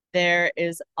There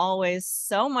is always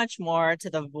so much more to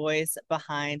the voice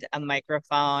behind a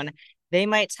microphone. They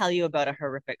might tell you about a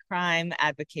horrific crime,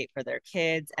 advocate for their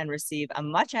kids, and receive a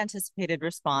much anticipated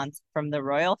response from the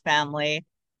royal family,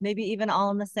 maybe even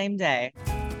all in the same day.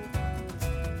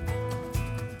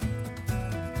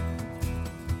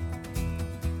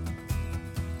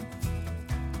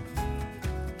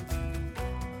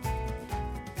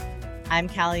 I'm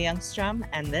Callie Youngstrom,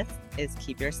 and this is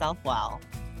Keep Yourself Well.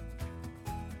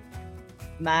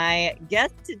 My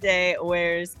guest today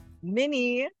wears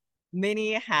many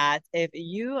hats. If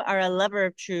you are a lover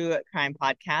of true crime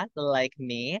podcasts like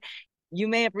me, you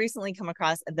may have recently come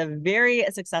across the very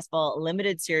successful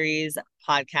limited series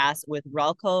podcast with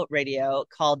Relco Radio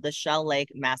called The Shell Lake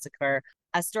Massacre,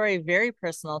 a story very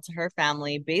personal to her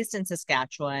family based in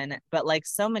Saskatchewan. But like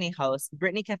so many hosts,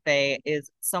 Brittany Caffet is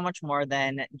so much more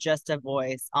than just a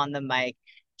voice on the mic.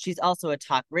 She's also a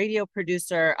talk radio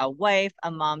producer, a wife,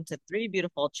 a mom to three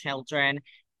beautiful children.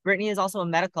 Brittany is also a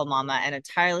medical mama and a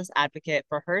tireless advocate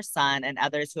for her son and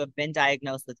others who have been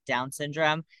diagnosed with Down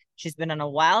syndrome. She's been on a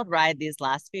wild ride these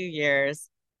last few years.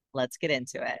 Let's get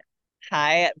into it.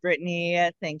 Hi,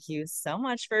 Brittany. Thank you so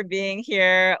much for being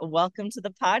here. Welcome to the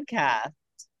podcast.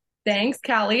 Thanks,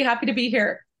 Callie. Happy to be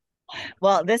here.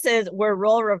 Well, we're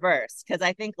role reversed because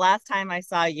I think last time I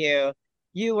saw you,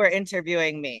 you were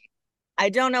interviewing me. I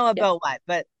don't know Yeah. about what,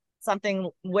 but something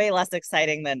way less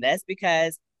exciting than this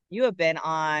because you have been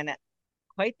on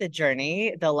quite the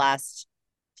journey the last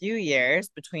few years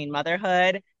between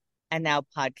motherhood and now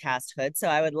podcasthood. So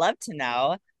I would love to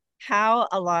know how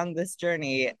along this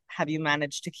journey have you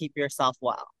managed to keep yourself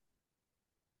well?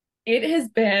 It has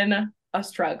been a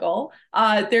struggle.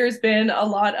 There's been a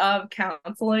lot of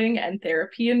counseling and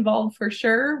therapy involved for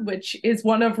sure, which is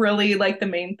one of really like the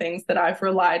main things that I've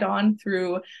relied on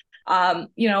through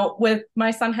with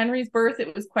my son Henry's birth,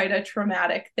 it was quite a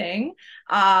traumatic thing.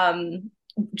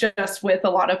 Just with a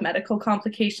lot of medical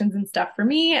complications and stuff for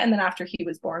me. And then after he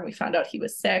was born, we found out he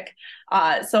was sick.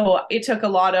 So it took a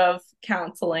lot of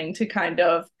counseling to kind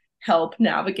of help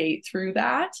navigate through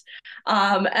that.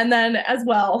 And then as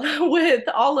well with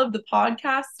all of the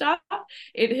podcast stuff,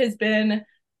 it has been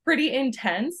pretty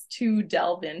intense to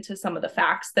delve into some of the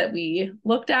facts that we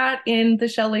looked at in the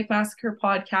Shell Lake Massacre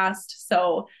podcast.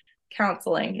 So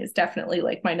counseling is definitely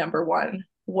like my number one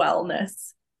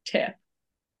wellness tip.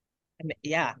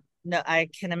 Yeah, no, I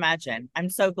can imagine.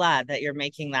 I'm so glad that you're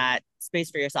making that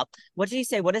space for yourself. What did you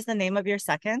say? What is the name of your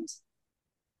second?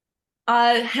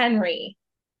 Henry.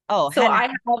 Oh, So Henry. I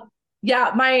have,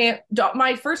 yeah,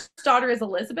 my first daughter is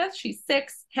Elizabeth. She's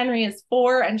 6. Henry is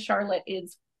 4, and Charlotte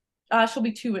is she'll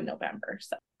be 2 in November.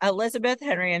 So Elizabeth,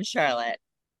 Henry, and Charlotte.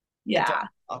 yeah.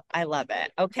 Adorable. I love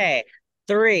it. Okay,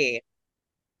 3.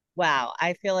 Wow,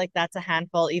 I feel like that's a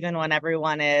handful, even when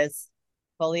everyone is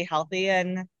fully healthy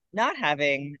and not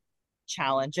having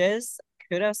challenges.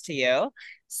 Kudos to you.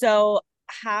 So,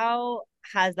 how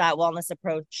has that wellness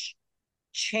approach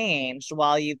changed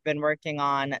while you've been working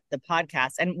on the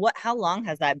podcast? And how long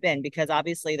has that been? Because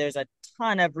obviously there's a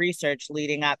ton of research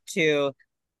leading up to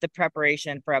the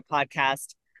preparation for a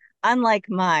podcast. Unlike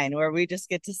mine, where we just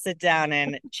get to sit down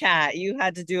and chat, you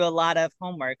had to do a lot of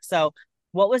homework. So,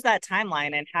 what was that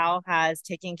timeline, and how has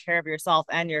taking care of yourself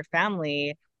and your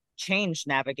family changed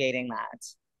navigating that?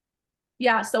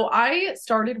 Yeah, so I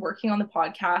started working on the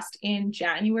podcast in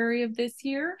January of this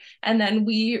year, and then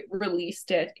we released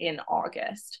it in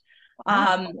August.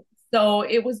 Wow. Um, so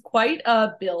it was quite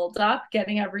a build up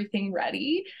getting everything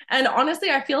ready. And honestly,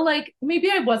 I feel like maybe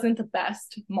I wasn't the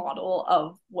best model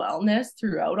of wellness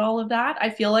throughout all of that. I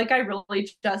feel like I really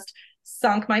just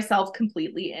sunk myself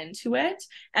completely into it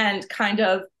and kind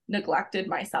of neglected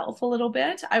myself a little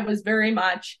bit. I was very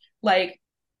much like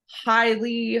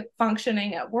highly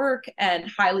functioning at work and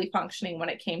highly functioning when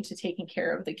it came to taking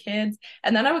care of the kids.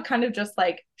 And then I would kind of just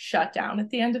like shut down at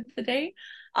the end of the day.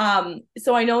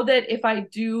 So I know that if I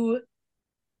do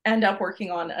end up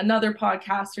working on another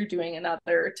podcast or doing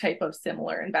another type of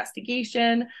similar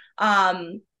investigation,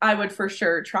 I would for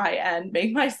sure try and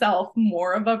make myself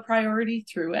more of a priority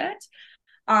through it.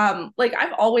 Like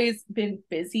I've always been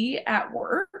busy at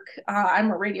work.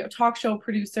 I'm a radio talk show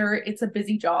producer. It's a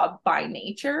busy job by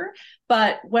nature.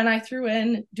 But when I threw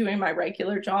in doing my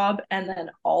regular job and then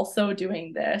also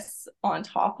doing this on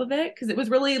top of it, because it was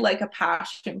really like a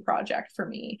passion project for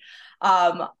me,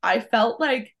 I felt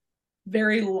like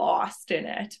very lost in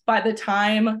it. By the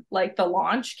time like the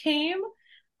launch came,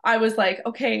 I was like,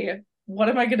 okay, what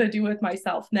am I going to do with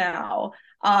myself now?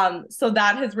 So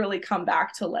that has really come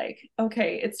back to like,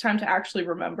 okay, it's time to actually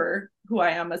remember who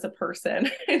I am as a person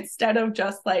instead of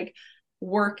just like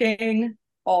working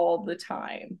all the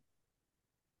time.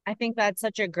 I think that's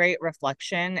such a great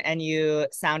reflection, and you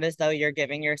sound as though you're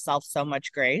giving yourself so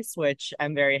much grace, which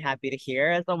I'm very happy to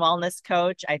hear as a wellness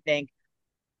coach. I think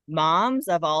moms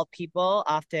of all people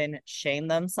often shame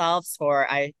themselves for,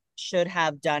 I should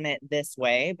have done it this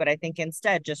way. But I think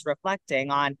instead, just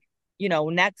reflecting on,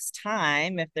 next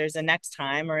time, if there's a next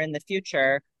time or in the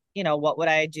future, what would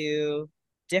I do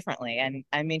differently? And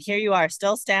I mean, here you are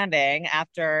still standing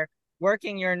after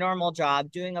working your normal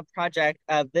job, doing a project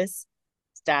of this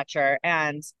stature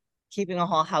and keeping a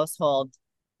whole household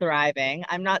thriving.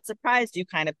 I'm not surprised you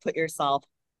kind of put yourself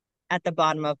at the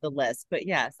bottom of the list. But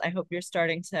yes, I hope you're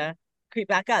starting to creep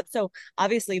back up. So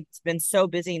obviously, it's been so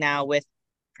busy now with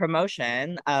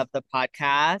promotion of the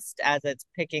podcast as it's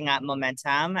picking up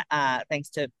momentum, thanks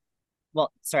to,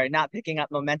 well, sorry, not picking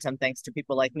up momentum thanks to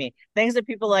people like me. Thanks to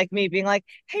people like me being like,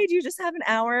 hey, do you just have an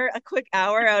hour, a quick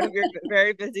hour out of your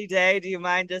very busy day? Do you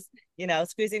mind just,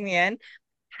 squeezing me in?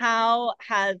 How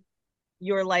has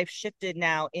your life shifted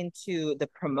now into the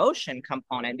promotion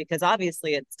component? Because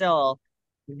obviously it's still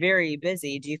very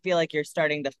busy. Do you feel like you're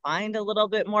starting to find a little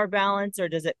bit more balance, or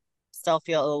does it still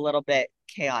feel a little bit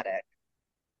chaotic?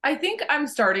 I think I'm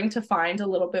starting to find a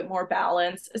little bit more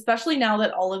balance, especially now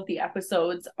that all of the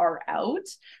episodes are out.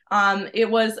 It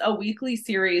was a weekly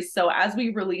series, so as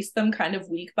we released them kind of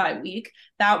week by week,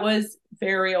 that was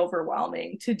very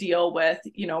overwhelming to deal with,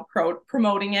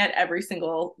 promoting it every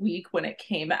single week when it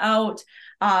came out.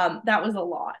 That was a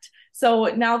lot. So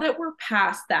now that we're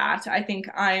past that, I think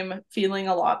I'm feeling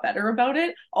a lot better about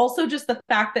it. Also, just the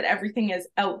fact that everything is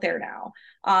out there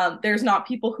now. There's not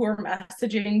people who are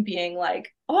messaging being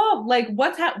like, oh, like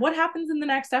what happens in the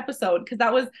next episode? Because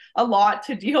that was a lot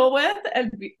to deal with,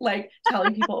 and like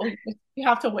telling people, oh, you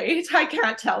have to wait. I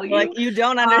can't tell Like, you. you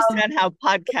don't Um, understand how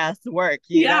podcasts work. That's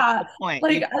yeah, the point.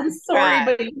 like You I'm sorry,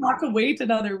 subscribe. but you have to wait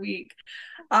another week.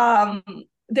 Um,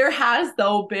 there has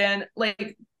though been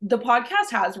like the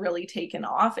podcast has really taken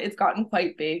off. It's gotten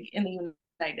quite big in the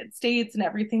United States and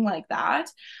everything like that.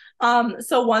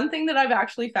 So one thing that I've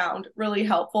actually found really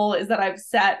helpful is that I've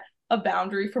set a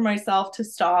boundary for myself to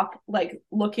stop like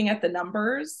looking at the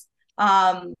numbers,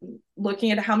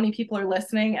 looking at how many people are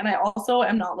listening, and I also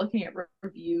am not looking at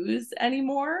reviews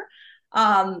anymore.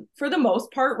 For the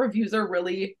most part, reviews are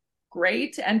really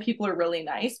great and people are really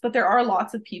nice, but there are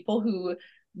lots of people who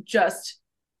just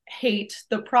hate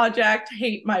the project,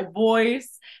 hate my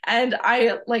voice. And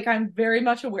I'm very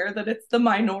much aware that it's the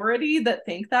minority that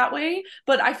think that way.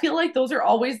 But I feel like those are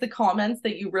always the comments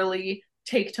that you really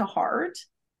take to heart.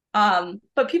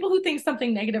 But people who think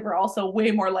something negative are also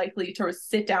way more likely to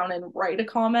sit down and write a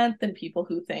comment than people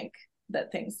who think that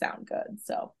things sound good.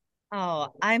 So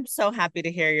Oh, I'm so happy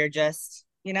to hear you're just,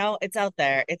 it's out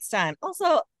there. It's done.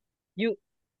 Also, you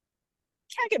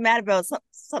can't get mad about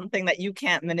something that you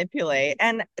can't manipulate.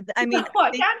 And I no, mean, I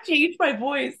I think can't change my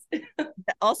voice.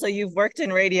 also you've worked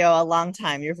in radio a long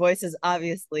time. Your voice is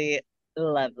obviously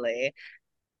lovely.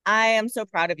 I am so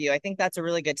proud of you. I think that's a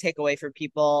really good takeaway for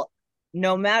people,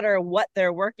 no matter what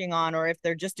they're working on or if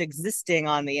they're just existing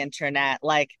on the internet.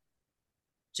 Like,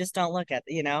 just don't look at,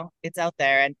 it's out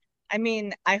there. And I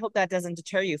mean, I hope that doesn't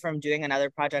deter you from doing another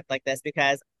project like this,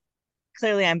 because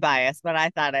clearly I'm biased, but I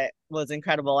thought it was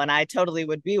incredible. And I totally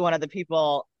would be one of the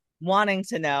people wanting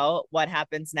to know what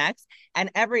happens next. And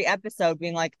every episode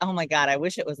being like, oh my God, I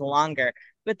wish it was longer.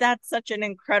 But that's such an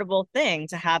incredible thing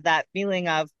to have that feeling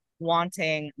of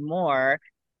wanting more.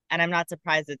 And I'm not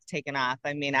surprised it's taken off.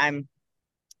 I mean, I,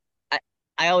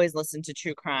 I always listen to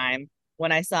true crime.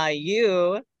 When I saw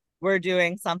you were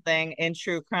doing something in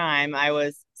true crime, I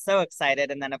was so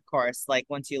excited. And then, of course, like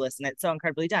once you listen, it's so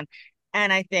incredibly done.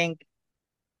 And I think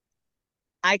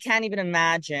I can't even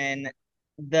imagine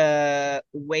the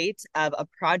weight of a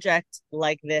project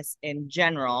like this in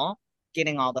general,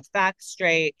 getting all the facts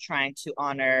straight, trying to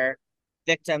honor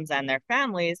victims and their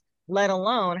families, let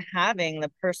alone having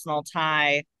the personal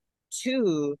tie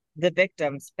to the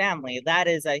victim's family. That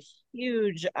is a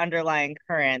huge underlying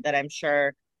current that I'm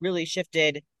sure really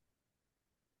shifted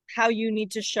how you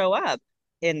need to show up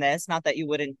in this. Not that you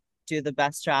wouldn't do the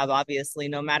best job, obviously,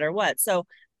 no matter what. So,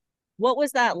 what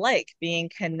was that like being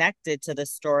connected to the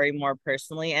story more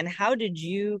personally? And how did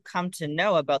you come to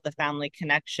know about the family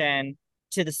connection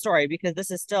to the story? Because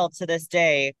this is still to this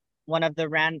day one of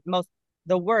the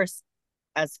the worst,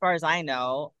 as far as I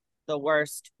know, the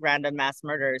worst random mass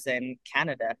murders in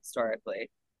Canada historically.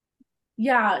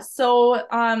 Yeah. So,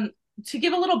 to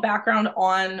give a little background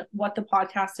on what the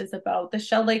podcast is about, the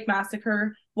Shell Lake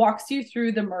Massacre walks you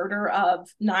through the murder of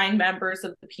 9 members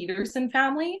of the Peterson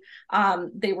family.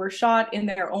 They were shot in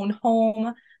their own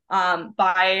home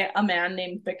by a man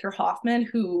named Victor Hoffman,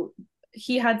 who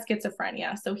he had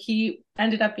schizophrenia. So he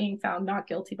ended up being found not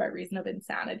guilty by reason of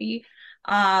insanity.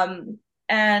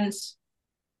 And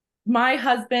my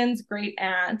husband's great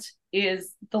aunt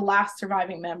is the last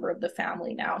surviving member of the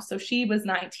family now. So she was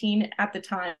 19 at the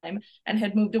time and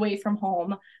had moved away from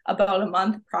home about a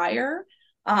month prior.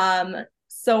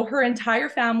 So her entire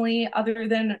family, other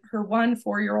than her one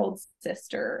 4-year-old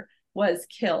sister, was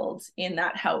killed in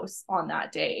that house on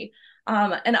that day.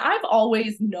 And I've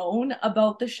always known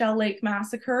about the Shell Lake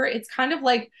massacre. It's kind of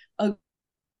like a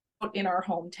in our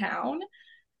hometown.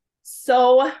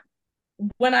 So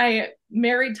when I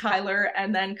married Tyler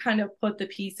and then kind of put the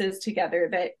pieces together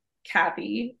that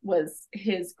Kathy was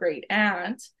his great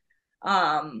aunt,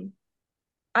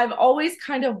 I've always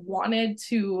kind of wanted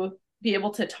to be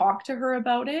able to talk to her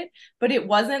about it, but it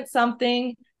wasn't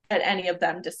something that any of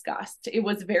them discussed. It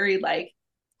was very like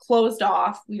closed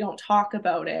off. We don't talk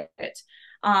about it.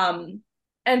 And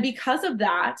because of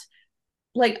that,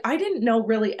 like I didn't know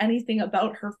really anything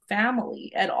about her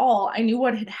family at all. I knew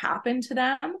what had happened to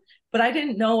them, but I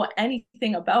didn't know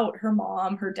anything about her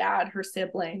mom, her dad, her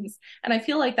siblings. And I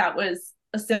feel like that was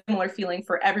a similar feeling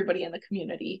for everybody in the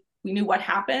community. We knew what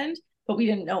happened, but we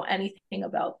didn't know anything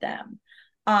about them.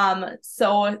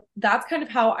 So that's kind of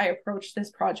how I approached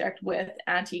this project with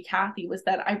Auntie Kathy, was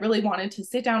that I really wanted to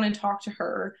sit down and talk to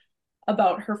her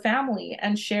about her family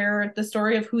and share the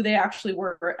story of who they actually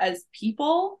were as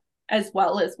people, as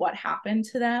well as what happened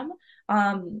to them.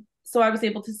 So I was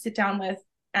able to sit down with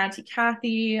Auntie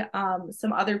Kathy,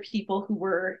 some other people who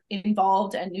were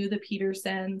involved and knew the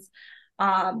Petersons.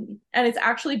 And it's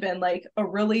actually been like a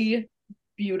really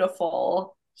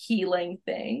beautiful healing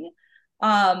thing.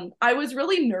 I was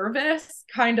really nervous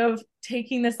kind of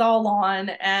taking this all on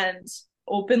and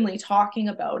openly talking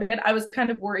about it. I was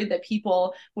kind of worried that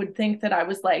people would think that I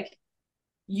was like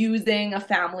using a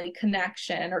family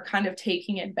connection or kind of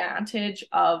taking advantage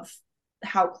of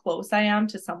how close I am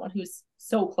to someone who's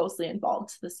so closely involved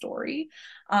to the story.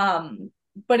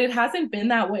 But it hasn't been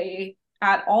that way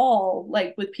at all.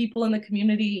 Like with people in the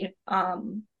community,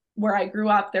 where I grew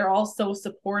up, they're all so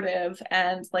supportive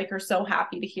and like are so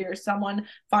happy to hear someone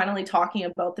finally talking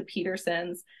about the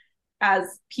Petersons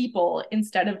as people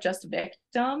instead of just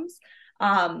victims.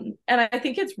 And I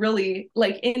think it's really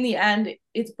like in the end,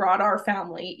 it's brought our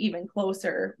family even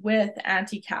closer with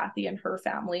Auntie Kathy and her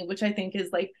family, which I think is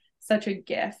like such a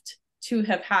gift to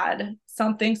have had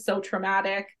something so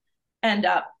traumatic end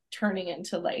up turning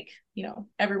into like, you know,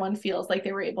 everyone feels like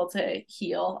they were able to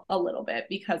heal a little bit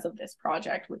because of this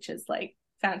project, which is like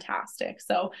fantastic.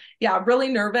 So yeah, really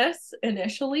nervous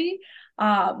initially.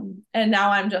 And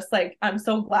now I'm just like, I'm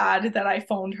so glad that I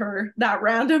phoned her that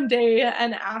random day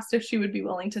and asked if she would be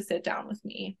willing to sit down with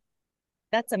me.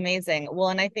 That's amazing. Well,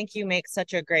 and I think you make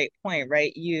such a great point,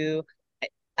 right?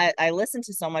 I listen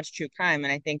to so much true crime,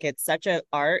 and I think it's such an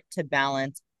art to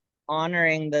balance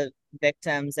honoring the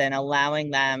victims and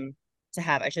allowing them to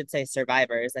have, I should say,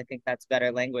 survivors. I think that's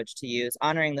better language to use,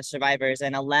 honoring the survivors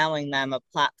and allowing them a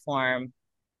platform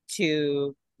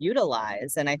to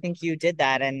utilize. And I think you did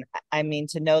that. And I mean,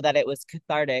 to know that it was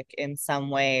cathartic in some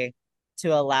way to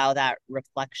allow that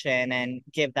reflection and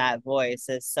give that voice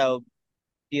is so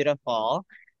beautiful.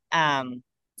 Um,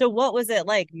 so what was it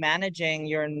like managing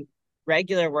your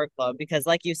regular workload? Because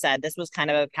like you said, this was kind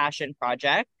of a passion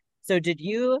project. So did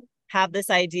you have this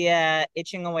idea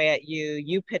itching away at you?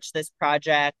 You pitch this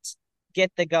project,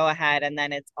 get the go ahead, and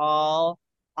then it's all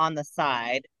on the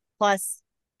side. Plus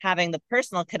having the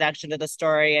personal connection to the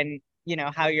story and, you know,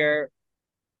 how your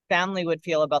family would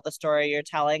feel about the story you're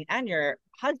telling and your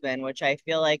husband, which I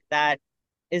feel like that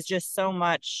is just so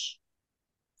much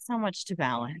to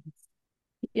balance.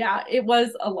 Yeah, it was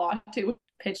a lot to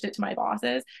pitched it to my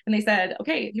bosses and they said,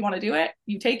 okay, if you want to do it,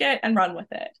 you take it and run with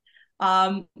it.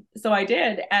 So I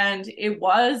did, and it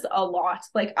was a lot.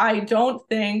 Like, I don't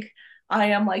think I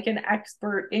am like an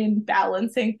expert in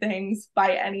balancing things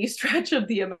by any stretch of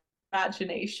the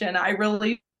imagination. I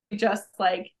really just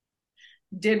like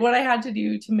did what I had to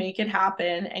do to make it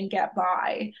happen and get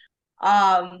by.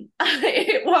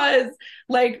 It was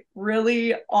like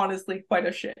really honestly quite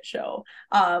a shit show.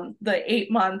 The 8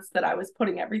 months that I was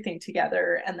putting everything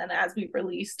together and then as we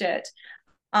released it.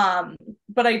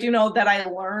 But I do know that I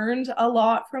learned a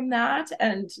lot from that,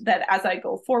 and that as I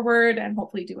go forward and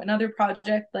hopefully do another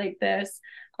project like this,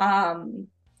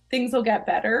 things will get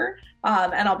better,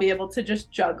 and I'll be able to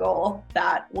just juggle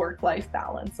that work-life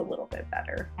balance a little bit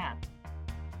better. Yeah.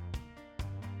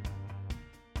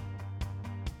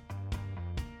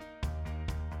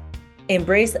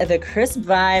 Embrace the crisp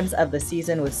vibes of the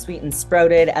season with Sweet and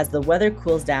Sprouted as the weather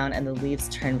cools down and the leaves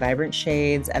turn vibrant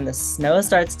shades and the snow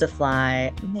starts to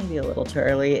fly. Maybe a little too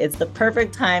early. It's the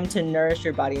perfect time to nourish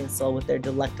your body and soul with their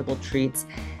delectable treats.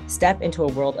 Step into a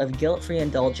world of guilt-free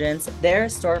indulgence. Their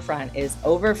storefront is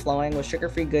overflowing with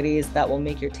sugar-free goodies that will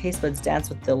make your taste buds dance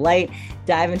with delight.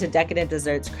 Dive into decadent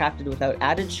desserts crafted without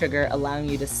added sugar, allowing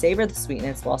you to savor the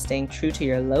sweetness while staying true to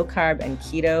your low-carb and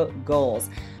keto goals.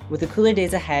 With the cooler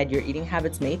days ahead, your eating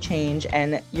habits may change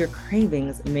and your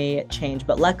cravings may change,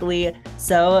 but luckily,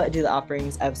 so do the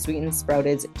offerings of Sweet and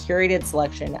Sprouted's curated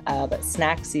selection of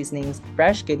snack seasonings,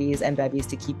 fresh goodies, and bevies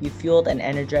to keep you fueled and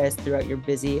energized throughout your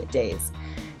busy days.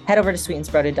 Head over to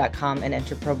sweetandsprouted.com and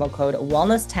enter promo code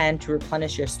wellness10 to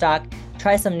replenish your stock.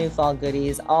 Try some new fall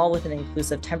goodies, all with an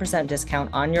inclusive 10% discount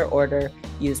on your order.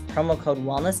 Use promo code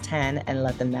wellness10 and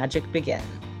let the magic begin.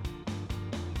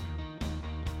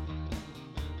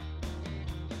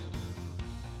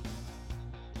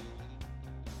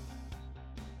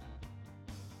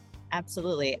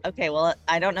 Absolutely. Okay, well,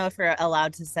 I don't know if you're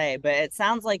allowed to say, but it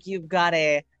sounds like you've got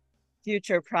a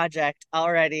future project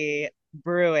already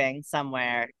brewing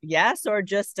somewhere. Yes, or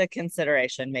just a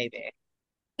consideration, maybe?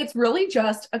 It's really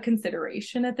just a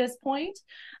consideration at this point.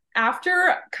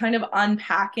 After kind of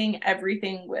unpacking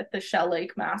everything with the Shell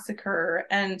Lake massacre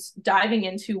and diving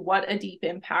into what a deep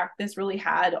impact this really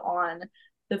had on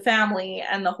the family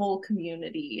and the whole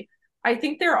community, I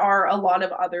think there are a lot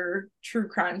of other true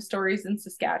crime stories in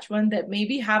Saskatchewan that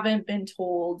maybe haven't been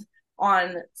told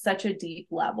on such a deep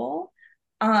level.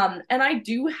 And I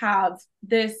do have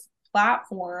this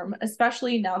platform,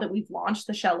 especially now that we've launched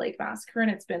the Shell Lake Massacre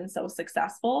and it's been so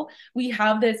successful. We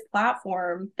have this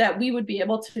platform that we would be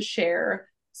able to share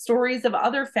stories of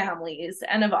other families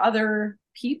and of other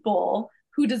people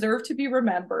who deserve to be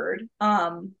remembered.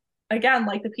 Again,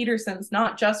 like the Petersons,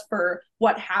 not just for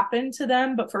what happened to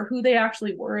them, but for who they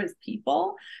actually were as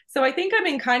people. So I think I'm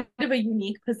in kind of a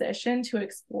unique position to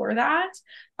explore that.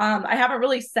 I haven't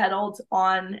really settled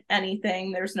on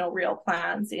anything. There's no real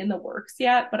plans in the works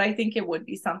yet, but I think it would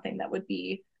be something that would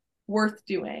be worth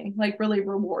doing, like really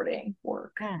rewarding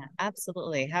work. Yeah,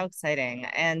 absolutely. How exciting.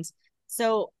 And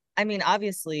so, I mean,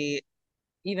 obviously,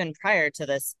 even prior to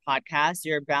this podcast,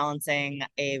 you're balancing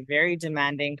a very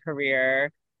demanding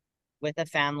career with a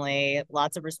family,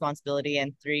 lots of responsibility,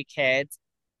 and three kids.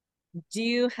 Do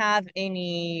you have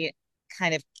any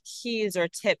kind of keys or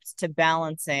tips to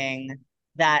balancing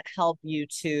that help you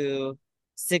to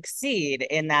succeed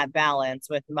in that balance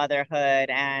with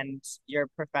motherhood and your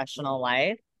professional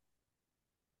life?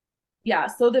 Yeah,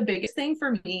 so the biggest thing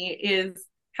for me is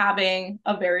having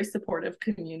a very supportive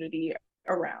community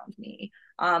around me.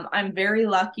 I'm very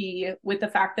lucky with the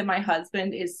fact that my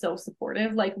husband is so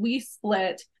supportive. Like we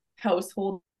split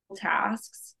household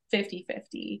tasks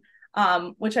 50-50,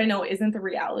 which I know isn't the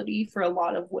reality for a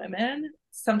lot of women.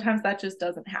 Sometimes that just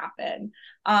doesn't happen.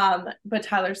 But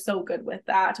Tyler's so good with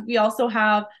that. We also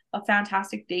have a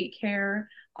fantastic daycare.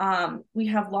 We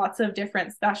have lots of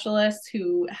different specialists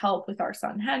who help with our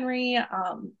son Henry,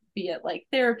 be it like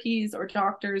therapies or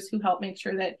doctors who help make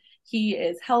sure that he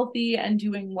is healthy and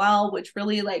doing well, which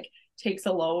really like takes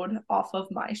a load off of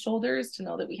my shoulders to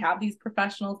know that we have these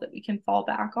professionals that we can fall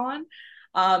back on.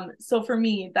 So for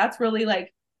me, that's really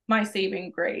like my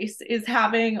saving grace is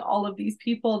having all of these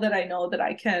people that I know that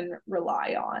I can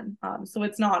rely on. So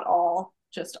it's not all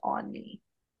just on me.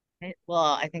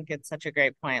 Well, I think it's such a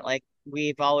great point. Like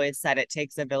we've always said, it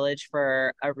takes a village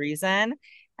for a reason.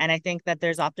 And I think that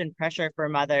there's often pressure for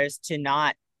mothers to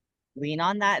not lean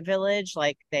on that village.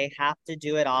 Like they have to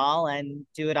do it all and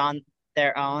do it on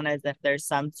their own as if there's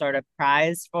some sort of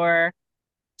prize for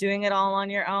doing it all on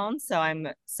your own. So I'm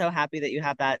so happy that you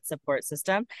have that support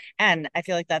system. And I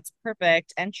feel like that's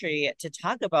perfect entry to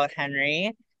talk about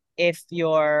Henry if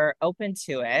you're open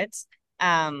to it.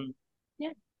 Yeah,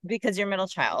 because your middle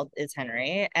child is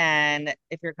Henry. And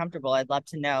if you're comfortable, I'd love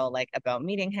to know like about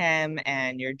meeting him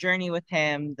and your journey with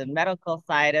him, the medical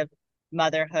side of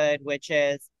motherhood, which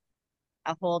is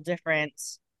a whole different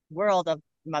world of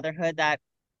motherhood that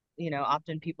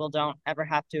often people don't ever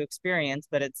have to experience,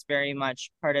 but it's very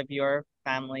much part of your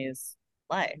family's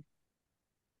life.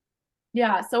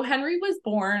 Yeah, so Henry was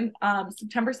born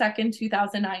September 2nd,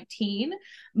 2019.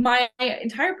 My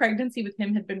entire pregnancy with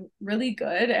him had been really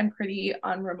good and pretty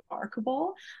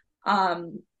unremarkable.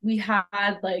 We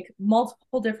had like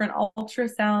multiple different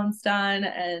ultrasounds done,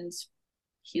 and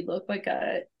he looked like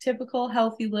a typical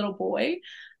healthy little boy.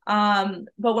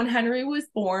 But when Henry was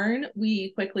born,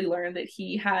 we quickly learned that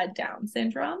he had Down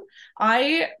syndrome.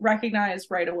 I recognized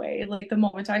right away, like the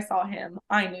moment I saw him,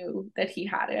 I knew that he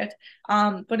had it.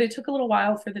 But it took a little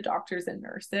while for the doctors and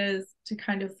nurses to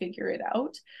kind of figure it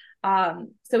out.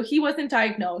 So he wasn't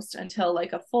diagnosed until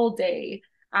like a full day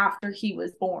after he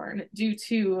was born, due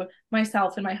to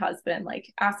myself and my husband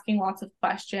like asking lots of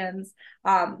questions.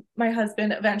 My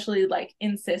husband eventually like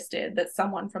insisted that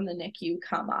someone from the NICU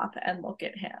come up and look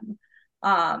at him.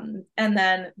 And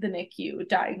then the NICU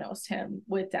diagnosed him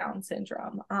with Down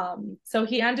syndrome. So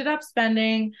he ended up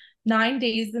spending 9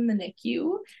 days in the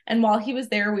NICU. And while he was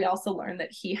there, we also learned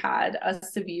that he had a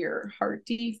severe heart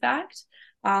defect.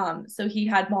 So he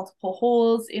had multiple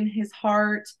holes in his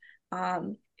heart.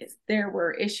 There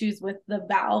were issues with the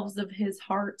valves of his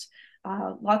heart,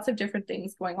 lots of different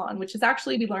things going on, which is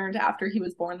actually, we learned after he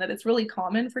was born that it's really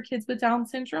common for kids with Down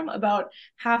syndrome. About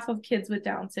half of kids with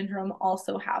Down syndrome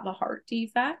also have a heart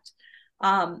defect.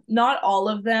 Not all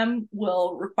of them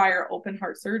will require open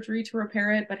heart surgery to repair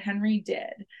it, but Henry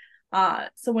did.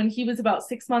 So when he was about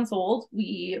 6 months old,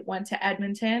 we went to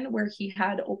Edmonton where he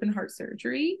had open heart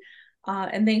surgery.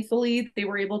 And thankfully, they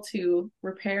were able to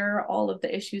repair all of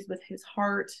the issues with his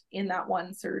heart in that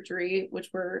one surgery,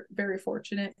 which we're very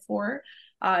fortunate for.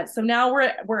 So now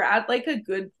we're at like a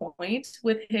good point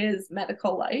with his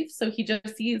medical life. So he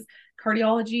just sees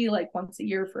cardiology like once a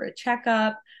year for a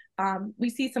checkup. We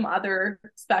see some other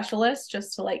specialists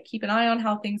just to like keep an eye on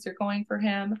how things are going for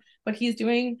him, but he's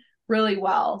doing really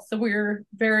well. So we're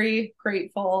very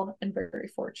grateful and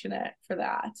very fortunate for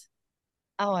that.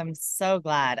 Oh, I'm so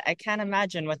glad. I can't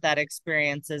imagine what that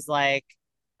experience is like.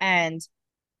 And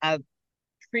a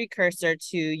precursor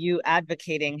to you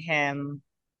advocating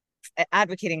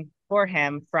for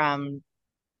him from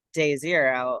day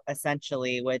zero,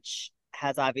 essentially, which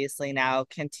has obviously now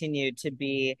continued to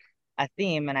be a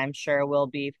theme, and I'm sure will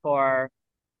be for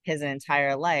his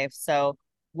entire life. So,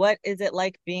 what is it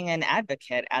like being an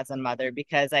advocate as a mother?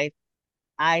 Because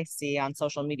I see on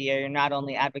social media, you're not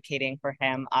only advocating for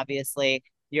him, obviously,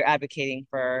 you're advocating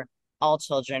for all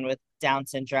children with Down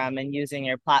syndrome and using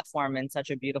your platform in such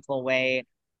a beautiful way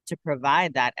to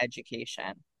provide that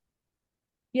education.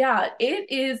 Yeah,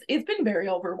 it's been very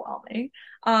overwhelming.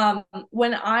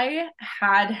 When I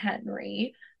had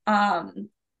Henry, while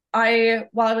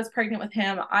I was pregnant with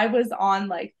him, I was on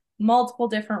like multiple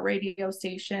different radio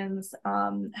stations,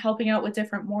 helping out with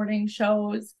different morning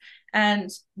shows. And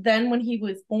then when he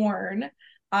was born,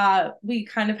 we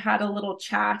kind of had a little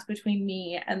chat between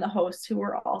me and the host who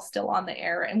were all still on the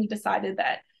air, and we decided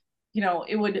that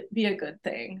it would be a good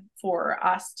thing for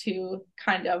us to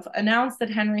kind of announce that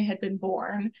Henry had been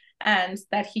born and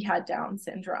that he had Down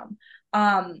syndrome.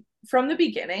 From the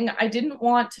beginning, I didn't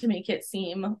want to make it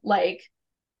seem like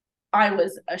I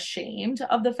was ashamed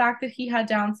of the fact that he had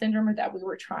Down syndrome or that we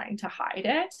were trying to hide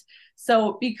it.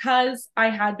 So because I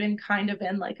had been kind of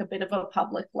in like a bit of a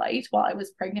public light while I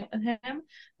was pregnant with him,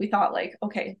 we thought like,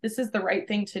 okay, this is the right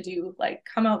thing to do. Like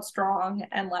come out strong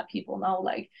and let people know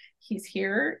like he's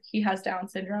here, he has Down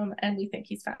syndrome, and we think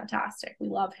he's fantastic. We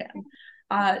love him.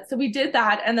 So we did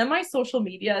that. And then my social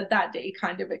media that day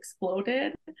kind of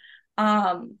exploded.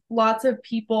 Lots of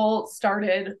people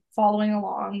started following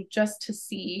along just to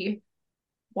see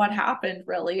what happened,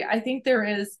 really. I think there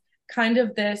is kind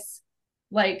of this,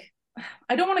 like,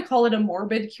 I don't want to call it a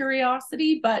morbid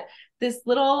curiosity, but this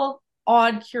little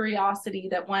odd curiosity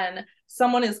that when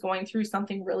someone is going through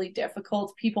something really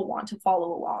difficult, people want to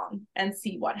follow along and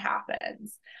see what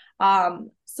happens.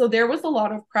 So there was a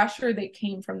lot of pressure that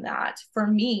came from that for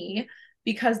me,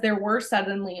 because there were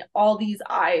suddenly all these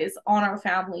eyes on our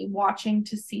family watching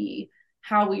to see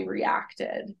how we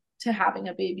reacted to having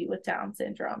a baby with Down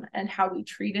syndrome and how we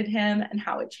treated him and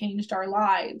how it changed our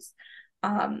lives.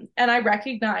 And I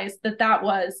recognized that that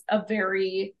was a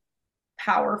very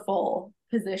powerful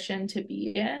position to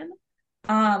be in.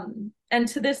 And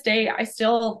to this day, I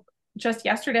still, just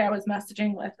yesterday, I was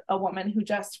messaging with a woman who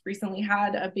just recently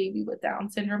had a baby with Down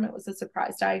syndrome. It was a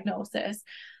surprise diagnosis.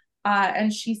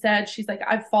 And she said, she's like,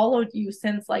 I've followed you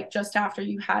since like just after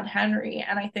you had Henry.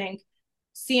 And I think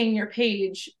seeing your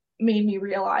page made me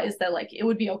realize that like it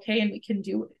would be okay and we can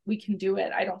do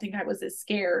it. I don't think I was as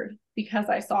scared because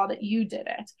I saw that you did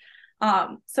it.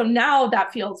 So now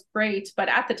that feels great. But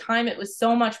at the time it was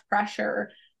so much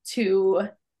pressure to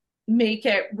make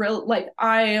it real. Like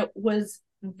I was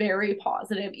very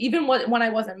positive, even when I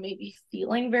wasn't maybe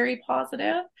feeling very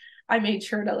positive. I made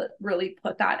sure to really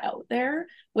put that out there,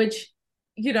 which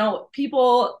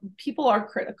people are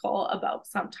critical about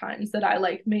sometimes, that I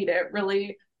like made it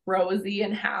really rosy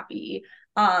and happy.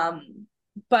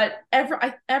 but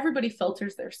everybody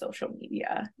filters their social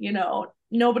media, you know.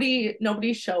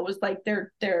 Nobody shows like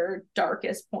their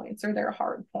darkest points or their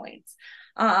hard points.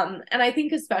 And I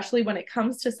think especially when it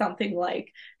comes to something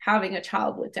like having a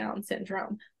child with Down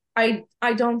syndrome, I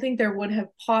don't think there would have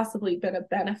possibly been a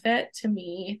benefit to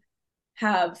me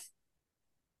have,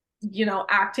 you know,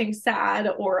 acting sad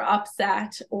or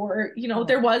upset, or, you know, Oh,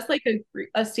 there was like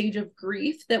a stage of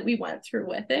grief that we went through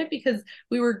with it, because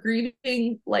we were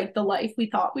grieving like the life we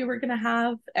thought we were going to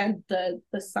have and the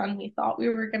son we thought we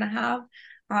were going to have.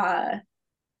 uh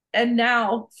and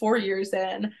now 4 years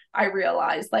in, I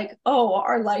realized like, oh,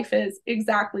 our life is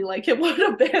exactly like it would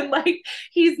have been. Like,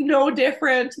 he's no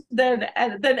different than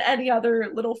any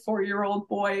other little 4-year-old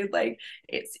boy. Like,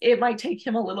 it might take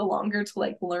him a little longer to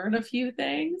like learn a few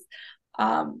things,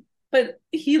 but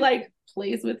he like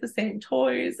plays with the same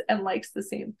toys and likes the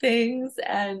same things,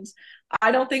 and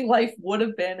I don't think life would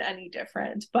have been any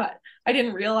different, but I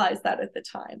didn't realize that at the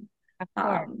time. of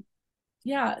course. um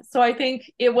yeah, so I think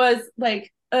it was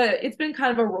like, it's been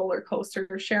kind of a roller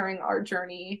coaster sharing our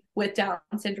journey with Down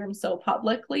syndrome so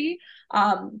publicly.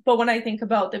 But when I think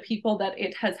about the people that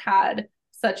it has had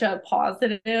such a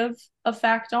positive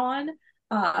effect on,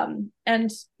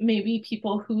 and maybe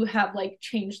people who have like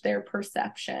changed their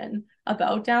perception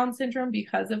about Down syndrome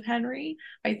because of Henry,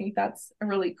 I think that's a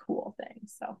really cool thing.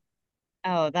 So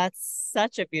Oh, that's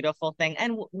such a beautiful thing.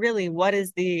 And really, what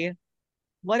is the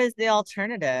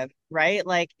alternative, right?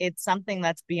 Like it's something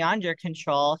that's beyond your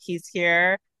control. He's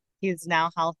here, he's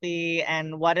now healthy,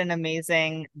 and what an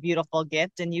amazing, beautiful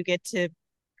gift. And you get to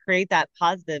create that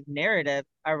positive narrative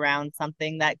around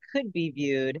something that could be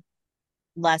viewed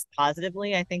less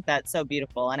positively. I think that's so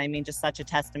beautiful. And I mean, just such a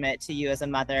testament to you as a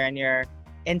mother and your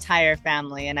entire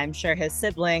family. And I'm sure his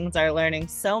siblings are learning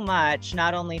so much,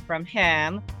 not only from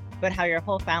him, but how your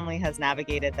whole family has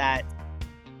navigated that.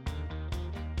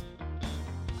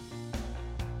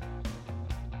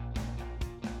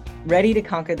 Ready to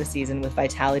conquer the season with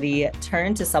vitality?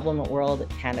 Turn to Supplement World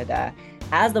Canada.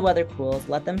 As the weather cools,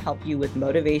 let them help you with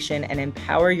motivation and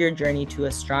empower your journey to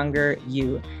a stronger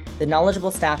you. The knowledgeable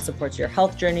staff supports your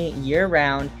health journey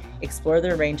year-round. Explore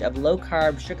their range of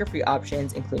low-carb, sugar-free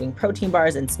options, including protein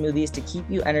bars and smoothies to keep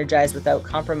you energized without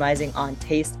compromising on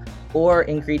taste or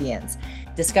ingredients.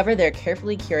 Discover their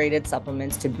carefully curated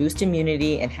supplements to boost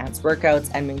immunity, enhance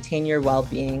workouts, and maintain your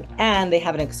well-being. And they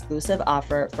have an exclusive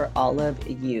offer for all of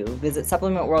you. Visit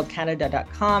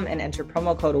supplementworldcanada.com and enter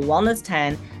promo code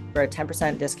wellness10 for a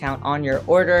 10% discount on your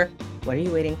order. What are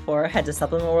you waiting for? Head to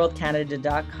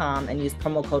supplementworldcanada.com and use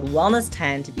promo code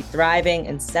wellness10 to be thriving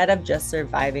instead of just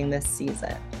surviving this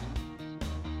season.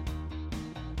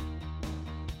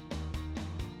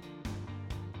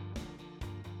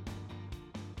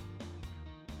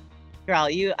 Girl,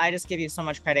 I just give you so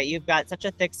much credit. You've got such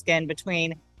a thick skin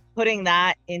between putting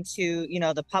that into,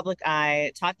 the public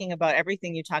eye, talking about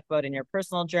everything you talk about in your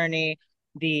personal journey,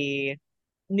 the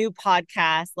new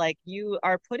podcast. Like, you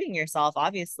are putting yourself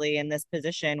obviously in this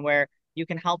position where you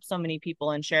can help so many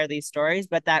people and share these stories,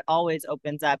 but that always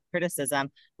opens up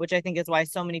criticism, which I think is why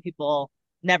so many people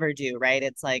never do, right?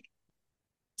 It's like,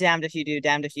 damned if you do,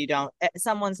 damned if you don't.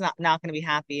 Someone's not going to be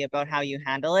happy about how you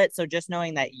handle it. So just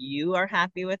knowing that you are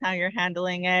happy with how you're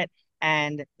handling it,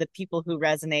 and the people who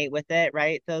resonate with it,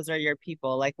 right? Those are your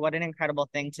people. Like, what an incredible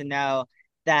thing to know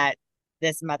that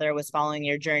this mother was following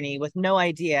your journey with no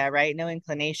idea, right? No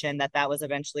inclination that that was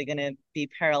eventually going to be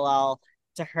parallel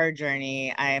to her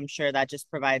journey. I am sure that just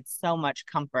provides so much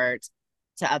comfort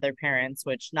to other parents,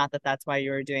 which, not that that's why you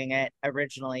were doing it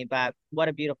originally, but what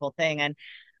a beautiful thing. And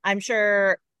I'm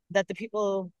sure that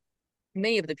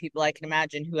many of the people I can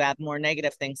imagine who have more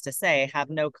negative things to say have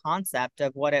no concept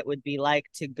of what it would be like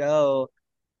to go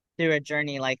through a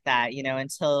journey like that,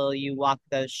 until you walk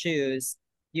those shoes,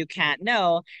 you can't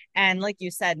know. And like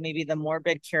you said, maybe the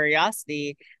morbid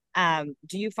curiosity, do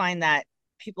you find that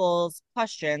people's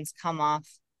questions come off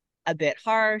a bit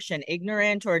harsh and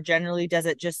ignorant, or generally does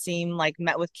it just seem like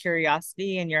met with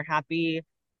curiosity and you're happy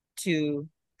to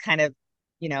kind of,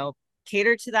 you know,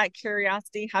 cater to that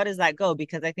curiosity? How does that go?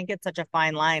 Because I think it's such a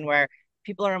fine line where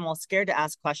people are almost scared to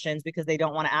ask questions because they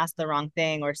don't want to ask the wrong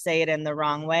thing or say it in the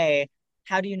wrong way.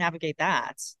 How do you navigate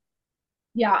that?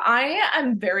 yeah, I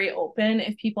am very open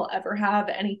if people ever have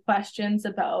any questions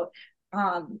about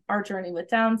our journey with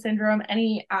Down syndrome,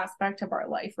 any aspect of our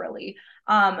life, really.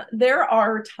 There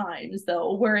are times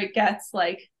though where it gets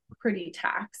like pretty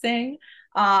taxing.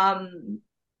 I'm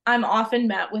often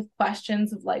met with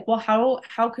questions of like, well,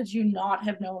 how could you not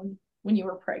have known when you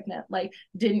were pregnant? Like,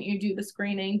 didn't you do the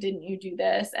screening? Didn't you do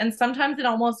this? And sometimes it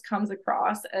almost comes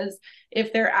across as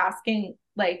if they're asking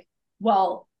like,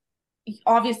 well,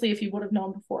 obviously if he would have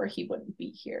known before, he wouldn't be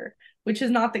here, which is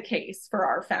not the case for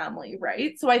our family,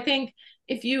 right? So I think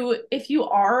if you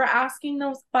are asking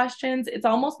those questions, it's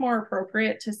almost more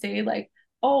appropriate to say like,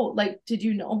 oh, like, did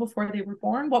you know before they were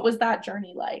born? What was that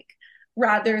journey like?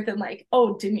 Rather than like,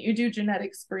 oh, didn't you do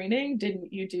genetic screening?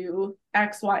 Didn't you do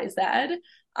XYZ?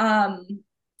 I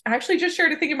actually just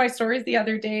shared a thing in my stories the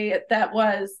other day that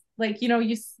was like,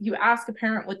 you ask a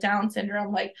parent with Down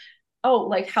syndrome, like, oh,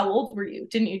 like, how old were you?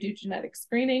 Didn't you do genetic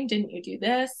screening? Didn't you do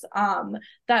this?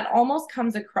 That almost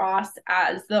comes across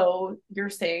as though you're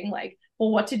saying like,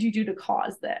 well, what did you do to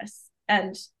cause this?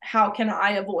 And how can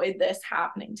I avoid this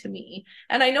happening to me?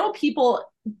 And I know people,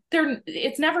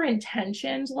 it's never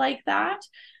intentioned like that.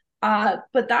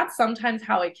 But that's sometimes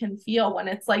how it can feel when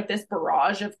it's like this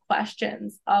barrage of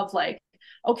questions of like,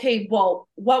 okay, well,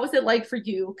 what was it like for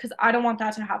you? Because I don't want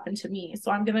that to happen to me.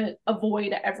 So I'm gonna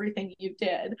avoid everything you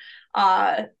did.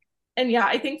 Uh, and yeah,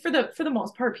 I think for the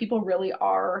most part, people really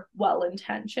are well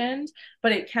intentioned,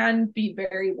 but it can be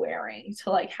very wearing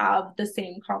to like have the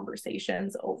same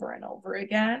conversations over and over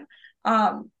again.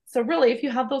 So really, if you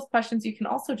have those questions, you can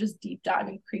also just deep dive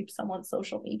and creep someone's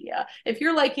social media. If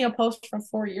you're liking a post from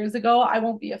 4 years ago, I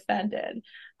won't be offended.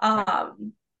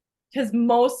 Because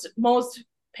most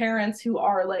parents who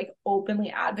are like openly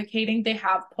advocating, they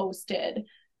have posted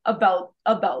about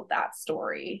that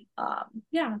story.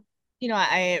 Yeah.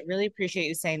 I really appreciate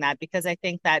you saying that, because I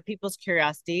think that people's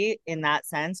curiosity in that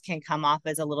sense can come off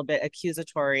as a little bit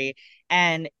accusatory.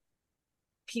 And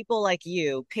people like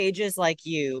you, pages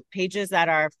that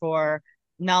are for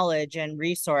knowledge and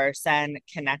resource and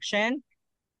connection,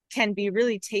 can be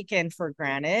really taken for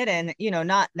granted, and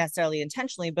not necessarily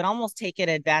intentionally, but almost taken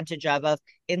advantage of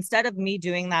instead of me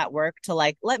doing that work to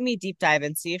like, let me deep dive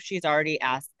and see if she's already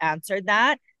answered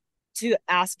that, to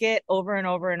ask it over and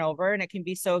over and over. And it can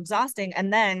be so exhausting.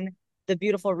 And then the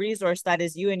beautiful resource that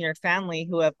is you and your family,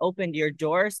 who have opened your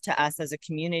doors to us as a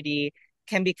community,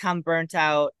 can become burnt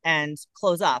out and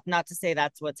close off. Not to say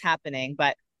that's what's happening,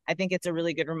 but I think it's a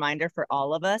really good reminder for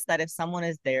all of us that if someone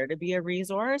is there to be a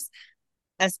resource,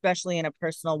 especially in a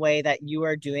personal way that you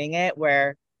are doing it,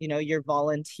 where you're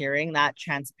volunteering that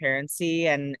transparency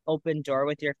and open door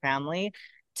with your family,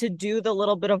 to do the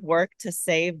little bit of work to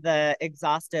save the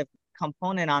exhaustive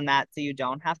component on that, so you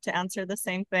don't have to answer the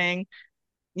same thing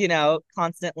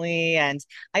constantly. And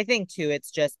I think too,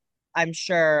 it's just, I'm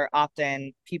sure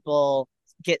often people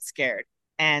get scared,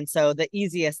 and so the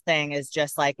easiest thing is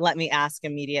just like, let me ask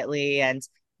immediately. And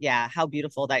yeah, how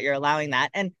beautiful that you're allowing that.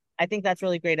 And I think that's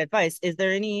really great advice. Is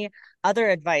there any other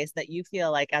advice that you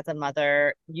feel like as a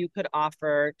mother you could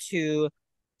offer to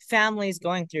families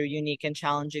going through unique and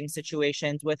challenging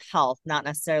situations with health, not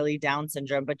necessarily Down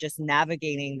syndrome, but just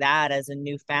navigating that as a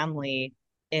new family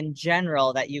in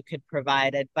general, that you could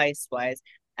provide advice wise,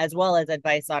 as well as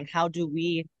advice on how do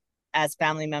we as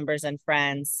family members and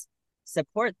friends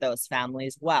support those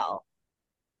families well?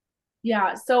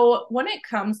 Yeah. So when it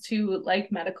comes to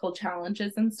like medical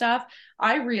challenges and stuff,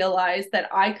 I realize that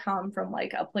I come from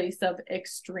like a place of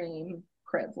extreme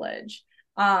privilege.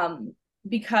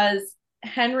 Because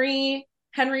Henry's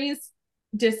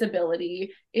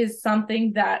disability is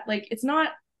something that like it's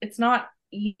not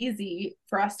easy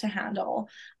for us to handle.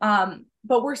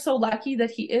 But we're so lucky that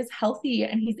he is healthy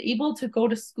and he's able to go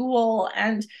to school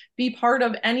and be part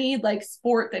of any like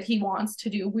sport that he wants to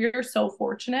do. We're so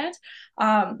fortunate.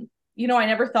 I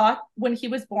never thought when he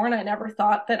was born, I never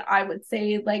thought that I would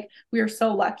say, like, we are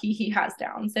so lucky he has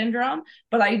Down syndrome.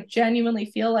 But I genuinely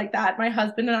feel like that. My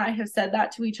husband and I have said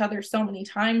that to each other so many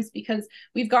times because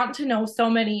we've gotten to know so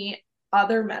many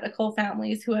other medical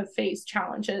families who have faced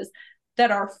challenges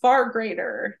that are far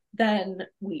greater than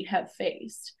we have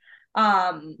faced.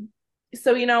 So,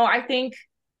 I think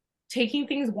taking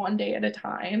things one day at a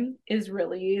time is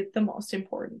really the most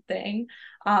important thing.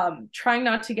 Trying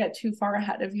not to get too far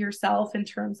ahead of yourself in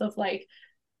terms of like,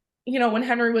 when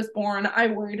Henry was born, I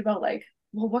worried about like,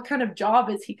 well, what kind of job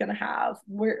is he going to have?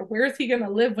 Where is he going to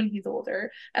live when he's older?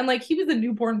 And like, he was a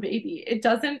newborn baby. It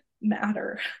doesn't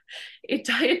matter. It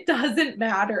doesn't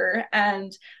matter.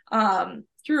 And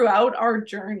throughout our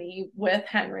journey with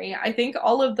Henry, I think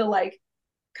all of the like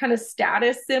kind of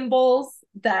status symbols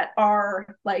that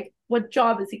are like, what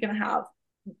job is he going to have?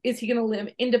 Is he going to live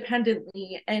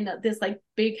independently in this like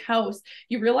big house?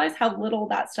 You realize how little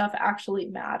that stuff actually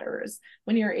matters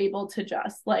when you're able to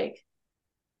just like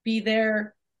be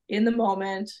there in the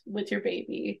moment with your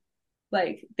baby.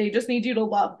 Like they just need you to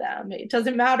love them. It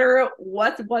doesn't matter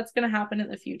what's going to happen in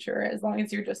the future as long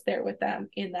as you're just there with them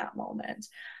in that moment.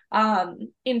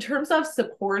 In terms of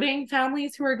supporting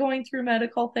families who are going through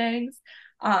medical things,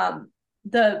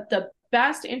 the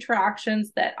best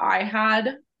interactions that I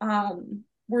had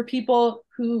were people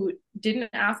who didn't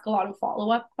ask a lot of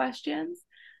follow-up questions.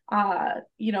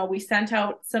 We sent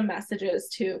out some messages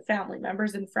to family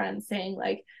members and friends saying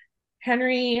like,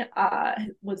 Henry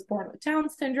was born with Down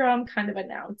syndrome, kind of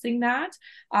announcing that.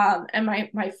 And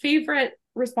my favorite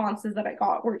responses that I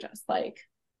got were just like,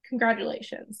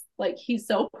 congratulations, like he's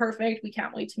so perfect, we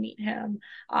can't wait to meet him.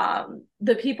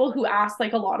 The people who asked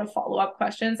like a lot of follow-up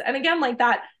questions, and again, like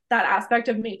that aspect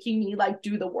of making me like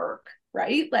do the work,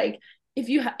 right? Like if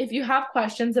you have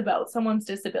questions about someone's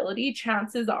disability,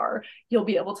 chances are you'll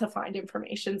be able to find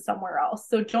information somewhere else.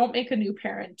 So don't make a new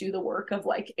parent do the work of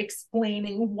like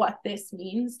explaining what this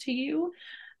means to you,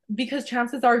 because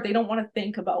chances are they don't want to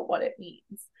think about what it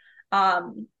means.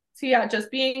 So yeah, just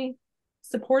being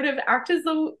supportive, act as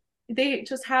though they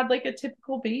just had like a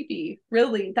typical baby.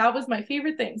 Really, that was my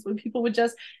favorite things, when people would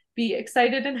just be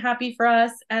excited and happy for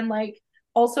us, and like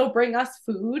also bring us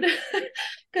food,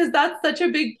 because that's such a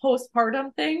big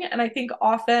postpartum thing. And I think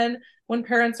often when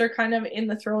parents are kind of in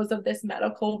the throes of this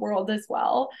medical world as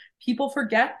well, people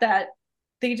forget that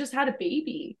they just had a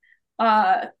baby.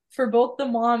 For both the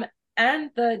mom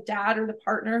and the dad or the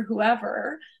partner,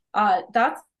 whoever,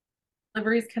 that's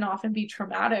deliveries can often be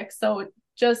traumatic. So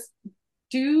just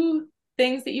do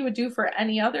things that you would do for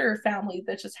any other family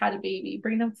that just had a baby.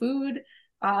 Bring them food,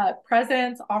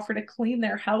 presents, offer to clean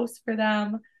their house for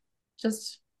them,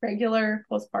 just regular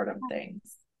postpartum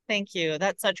things. Thank you.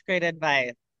 That's such great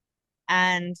advice.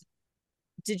 And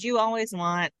did you always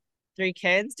want three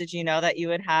kids? Did you know that you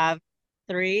would have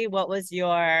three? What was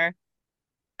your,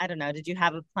 I don't know, did you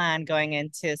have a plan going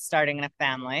into starting a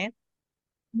family?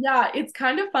 Yeah, it's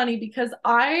kind of funny because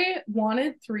I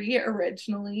wanted three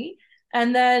originally.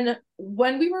 And then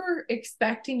when we were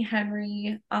expecting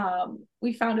Henry,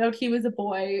 we found out he was a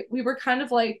boy. We were kind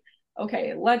of like,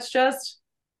 okay, let's just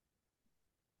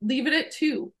leave it at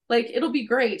two. Like it'll be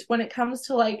great when it comes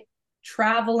to like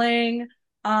traveling.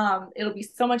 It'll be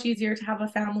so much easier to have a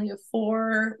family of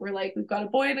four. We're like, we've got a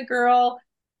boy and a girl.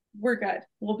 We're good.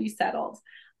 We'll be settled.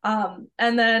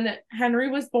 And then Henry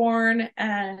was born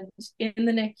and in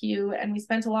the NICU, and we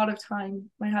spent a lot of time,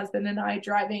 my husband and I,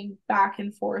 driving back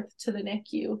and forth to the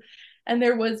NICU. And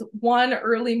there was one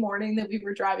early morning that we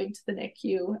were driving to the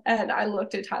NICU, and I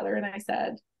looked at Tyler and I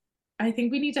said, I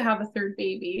think we need to have a third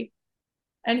baby.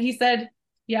 And he said,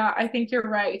 yeah, I think you're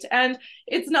right. And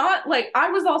it's not like, I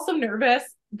was also nervous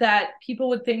that people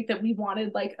would think that we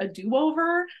wanted like a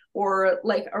do-over or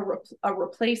like a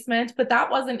replacement, but that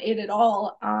wasn't it at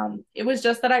all. It was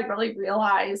just that I really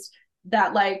realized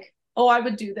that like, oh, I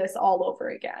would do this all over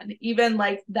again. Even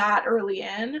like that early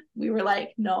in, we were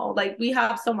like, no, like we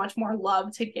have so much more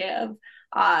love to give.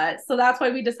 So that's why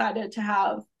we decided to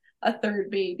have a third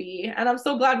baby, and I'm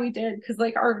so glad we did, because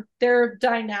like their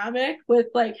dynamic with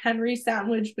like Henry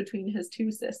sandwiched between his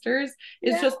two sisters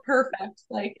is Yeah. just perfect.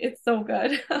 Like it's so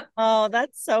good. Oh,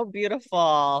 that's so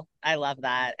beautiful. I love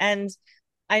that. And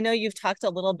I know you've talked a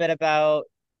little bit about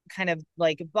kind of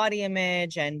like body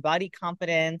image and body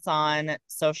confidence on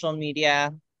social media.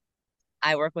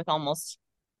 I work with almost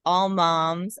all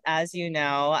moms, as you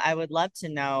know. I would love to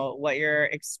know what your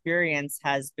experience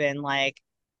has been like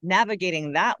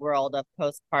navigating that world of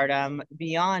postpartum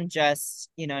beyond just,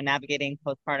 navigating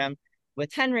postpartum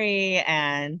with Henry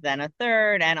and then a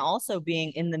third, and also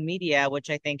being in the media, which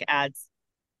I think adds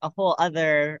a whole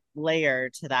other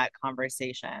layer to that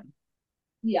conversation.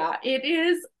 Yeah, it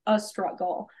is a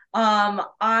struggle.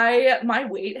 My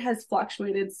weight has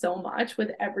fluctuated so much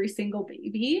with every single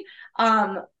baby.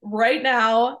 Right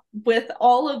now, with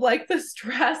all of like the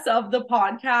stress of the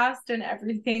podcast and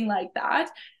everything like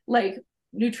that, like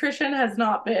nutrition has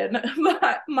not been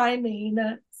my main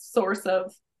source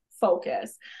of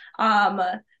focus. Um,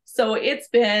 so it's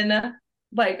been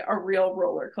like a real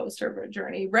roller coaster of a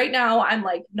journey. Right now, I'm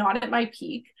like not at my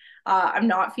peak. I'm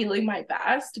not feeling my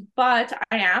best, but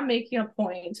I am making a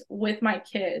point with my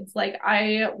kids. Like,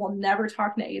 I will never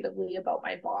talk negatively about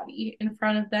my body in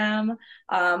front of them.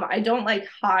 I don't like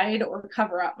hide or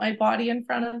cover up my body in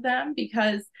front of them,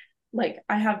 because like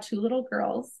I have two little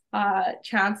girls.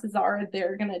 Chances are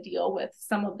they're going to deal with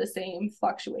some of the same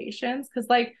fluctuations, because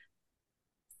like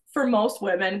for most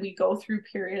women, we go through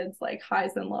periods like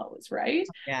highs and lows, right?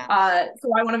 Yeah.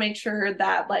 So I want to make sure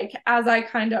that like as I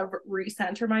kind of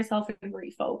recenter myself and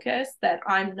refocus, that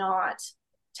I'm not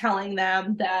telling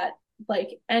them that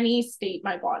like any state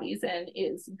my body's in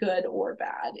is good or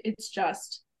bad. It's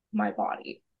just my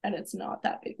body, and it's not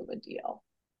that big of a deal.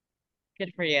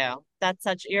 Good for you.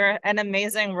 You're an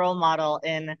amazing role model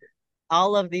in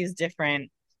all of these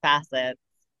different facets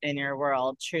in your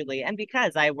world, truly. And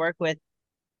because I work with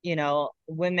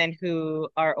women who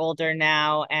are older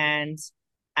now, and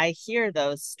I hear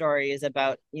those stories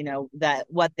about, that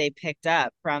what they picked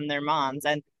up from their moms.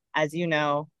 And as you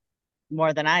know,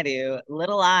 more than I do,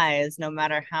 little eyes, no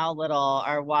matter how little,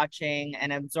 are watching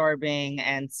and absorbing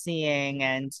and seeing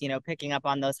and, picking up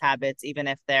on those habits, even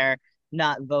if they're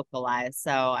not vocalized.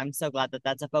 So I'm so glad that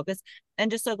that's a focus,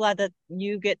 and just so glad that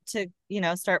you get to,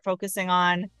 start focusing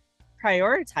on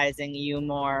prioritizing you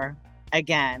more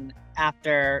again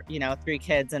after, three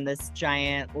kids and this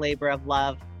giant labor of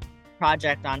love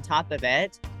project on top of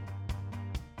it.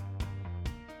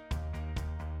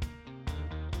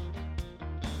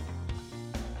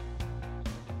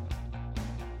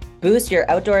 Boost your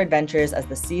outdoor adventures as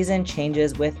the season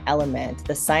changes with Element,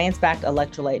 the science-backed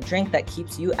electrolyte drink that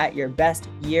keeps you at your best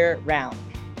year-round.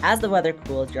 As the weather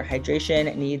cools, your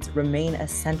hydration needs remain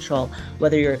essential.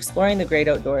 Whether you're exploring the great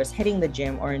outdoors, hitting the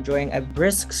gym, or enjoying a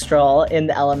brisk stroll in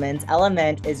the elements,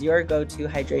 Element is your go-to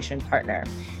hydration partner.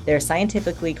 Their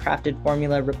scientifically crafted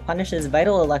formula replenishes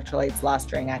vital electrolytes lost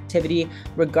during activity,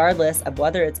 regardless of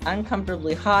whether it's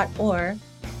uncomfortably hot or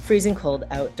freezing cold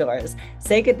outdoors.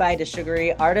 Say goodbye to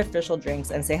sugary, artificial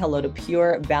drinks and say hello to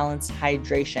pure, balanced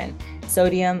hydration.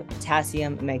 Sodium,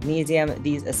 potassium, magnesium,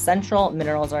 these essential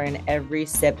minerals are in every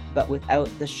sip, but without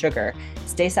the sugar.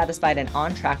 Stay satisfied and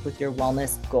on track with your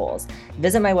wellness goals.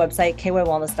 Visit my website,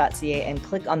 kywellness.ca, and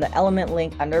click on the Element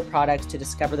link under products to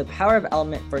discover the power of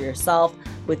Element for yourself.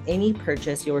 With any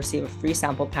purchase, you'll receive a free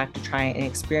sample pack to try and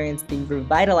experience the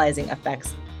revitalizing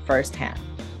effects firsthand.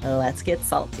 Let's get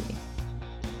salty.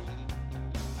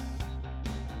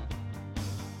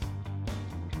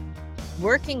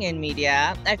 Working in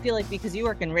media, I feel like because you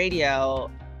work in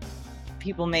radio,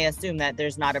 people may assume that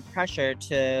there's not a pressure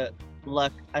to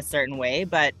look a certain way,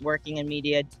 but working in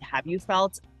media, have you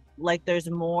felt like there's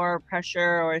more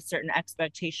pressure or a certain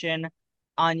expectation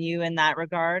on you in that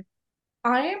regard?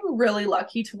 I am really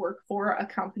lucky to work for a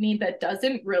company that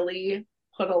doesn't really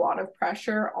put a lot of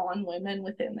pressure on women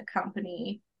within the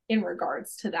company in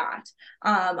regards to that.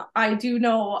 I do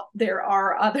know there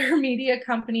are other media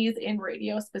companies in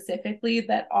radio specifically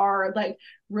that are like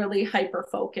really hyper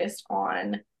focused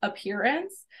on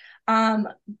appearance.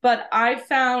 But I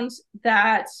found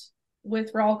that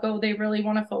with Ralco, they really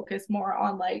want to focus more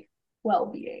on like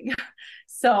well-being.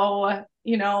 So,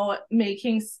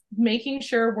 making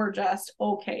sure we're just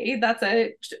okay. That's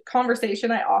a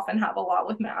conversation I often have a lot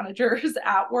with managers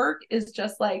at work, is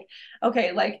just like,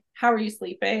 okay, like, how are you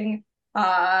sleeping?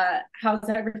 How's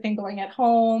everything going at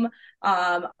home?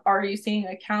 Are you seeing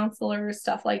a counselor?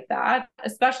 Stuff like that,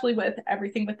 especially with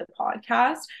everything with the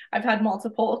podcast. I've had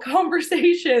multiple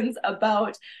conversations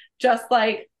about just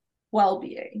like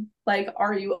well-being. Like,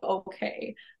 are you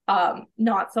okay?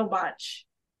 Not so much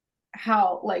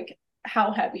how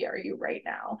heavy are you right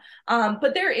now.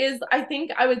 But there is, I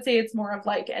think I would say it's more of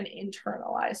like an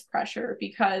internalized pressure,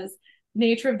 because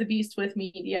nature of the beast with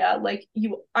media, like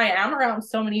I am around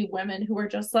so many women who are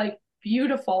just like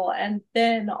beautiful and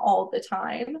thin all the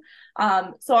time.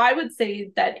 So I would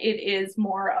say that it is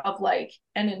more of like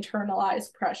an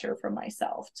internalized pressure from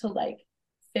myself to like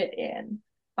fit in,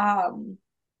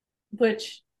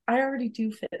 which I already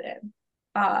do fit in.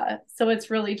 So it's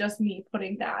really just me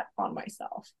putting that on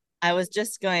myself. I was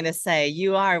just going to say,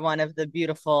 you are one of the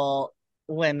beautiful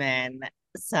women.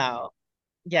 So,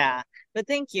 yeah. But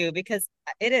thank you, because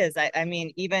it is. I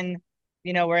mean, even,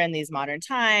 we're in these modern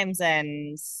times,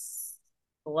 and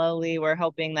slowly we're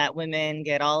hoping that women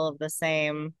get all of the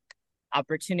same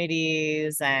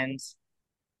opportunities and,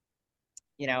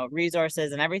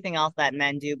 resources and everything else that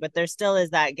men do. But there still is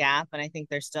that gap. And I think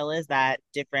there still is that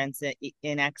difference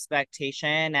in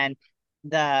expectation. And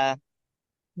the,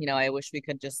 I wish we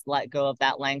could just let go of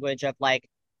that language of like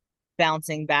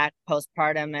bouncing back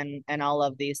postpartum and all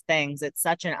of these things. It's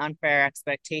such an unfair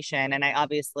expectation. And I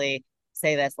obviously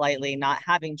say this lightly, not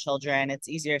having children, it's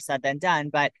easier said than done,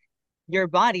 but your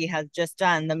body has just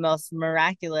done the most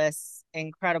miraculous,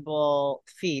 incredible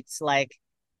feats. Like,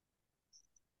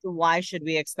 why should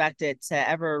we expect it to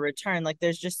ever return? Like,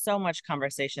 there's just so much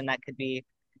conversation that could be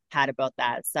had about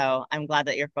that. So I'm glad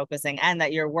that you're focusing, and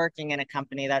that you're working in a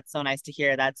company, that's so nice to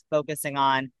hear, that's focusing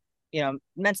on,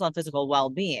 mental and physical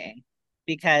well-being,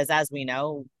 because as we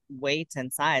know, weight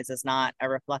and size is not a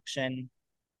reflection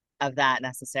of that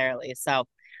necessarily. So,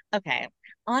 okay,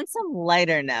 on some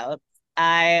lighter notes,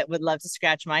 I would love to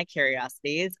scratch my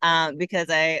curiosities, because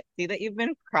I see that you've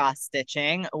been cross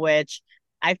stitching, which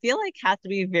I feel like has to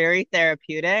be very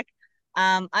therapeutic.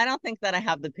 I don't think that I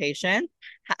have the patience.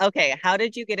 Okay, how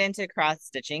did you get into cross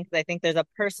stitching? Because I think there's a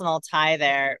personal tie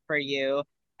there for you.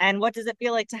 And what does it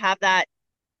feel like to have that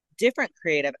different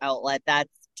creative outlet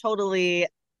that's totally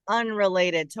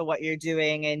unrelated to what you're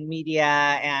doing in media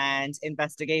and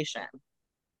investigation.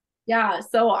 Yeah,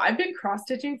 so I've been cross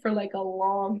stitching for like a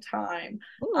long time.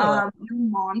 Ooh, My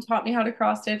mom taught me how to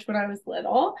cross stitch when I was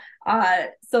little.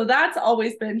 So that's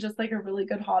always been just like a really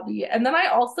good hobby. And then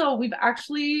we've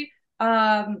actually,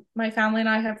 my family and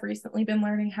I have recently been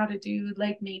learning how to do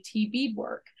like Métis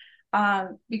beadwork.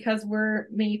 Because we're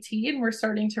Métis and we're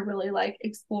starting to really like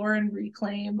explore and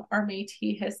reclaim our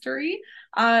Métis history.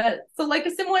 So like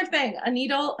a similar thing, a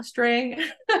needle, a string,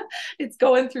 it's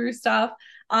going through stuff.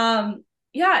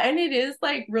 Yeah, and it is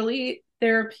like really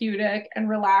therapeutic and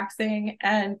relaxing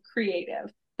and creative.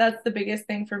 That's the biggest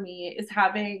thing for me is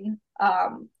having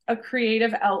a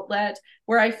creative outlet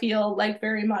where I feel like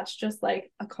very much just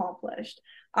like accomplished.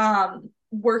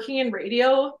 Working in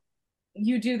radio,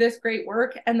 you do this great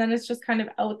work and then it's just kind of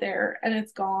out there and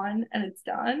it's gone and it's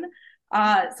done.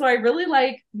 So I really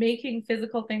like making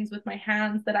physical things with my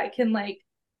hands that I can like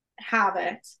have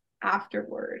it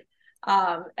afterward.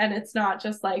 And it's not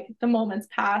just like the moment's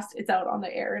passed, it's out on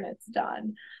the air and it's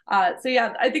done. So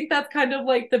yeah, I think that's kind of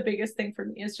like the biggest thing for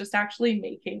me is just actually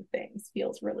making things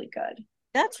feels really good.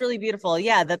 that's really beautiful.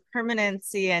 Yeah, the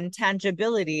permanency and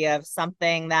tangibility of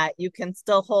something that you can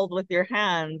still hold with your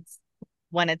hands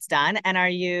when it's done. And are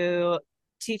you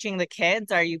teaching the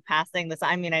kids? Are you passing this?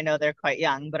 I mean, I know they're quite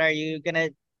young, but are you going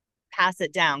to pass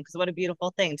it down? Because what a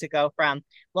beautiful thing to go from,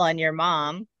 well, and your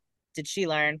mom, did she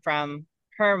learn from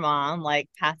her mom, like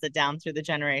pass it down through the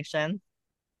generations?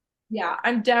 Yeah,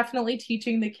 I'm definitely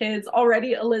teaching the kids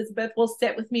already. Elizabeth will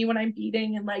sit with me when I'm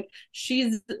beading and like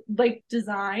she's like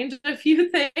designed a few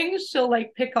things. She'll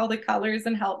like pick all the colors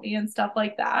and help me and stuff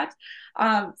like that.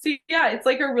 So yeah, it's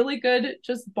like a really good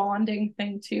just bonding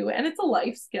thing too. And it's a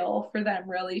life skill for them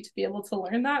really to be able to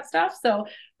learn that stuff. So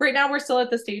right now we're still at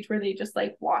the stage where they just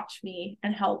like watch me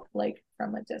and help like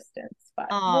from a distance, but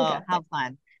we'll Oh, get there. how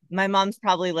fun. My mom's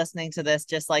probably listening to this,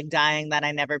 just like dying that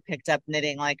I never picked up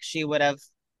knitting like she would have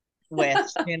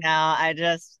wished, I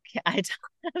just, I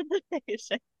don't have the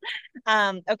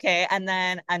patience. Okay. And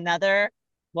then another,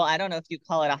 well, I don't know if you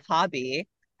call it a hobby.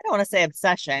 I don't want to say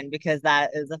obsession because that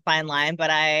is a fine line, but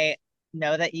I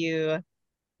know that you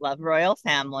love royal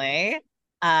family.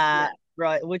 Yeah.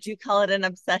 Would you call it an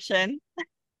obsession?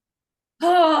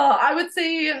 Oh, I would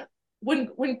say when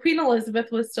Queen Elizabeth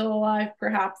was still alive,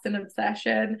 perhaps an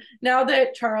obsession. Now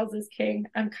that Charles is king,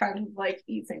 I'm kind of like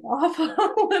easing off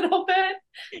a little bit.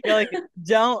 You're like,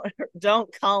 don't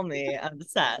don't call me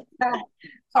obsessed. Yeah.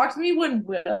 Talk to me when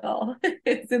Will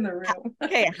is in the room.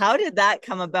 Okay, how did that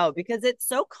come about? Because it's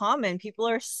so common. People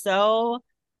are so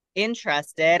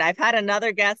interested. I've had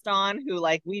another guest on who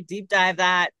like we deep dive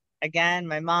that again,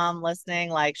 my mom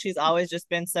listening, like she's always just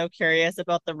been so curious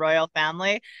about the royal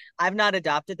family. I've not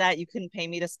adopted that. You couldn't pay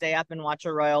me to stay up and watch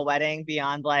a royal wedding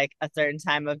beyond like a certain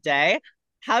time of day.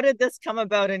 How did this come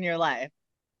about in your life?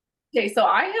 Okay, so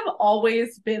I have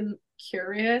always been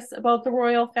curious about the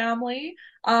royal family,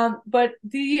 but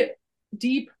the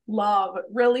deep love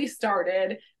really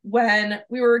started when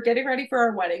we were getting ready for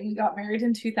our wedding. We got married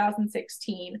in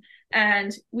 2016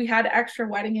 and we had extra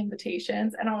wedding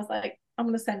invitations, and I was like, I'm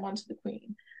going to send one to the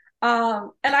queen.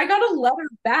 And I got a letter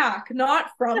back, not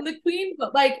from the queen,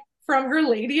 but like from her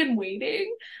lady in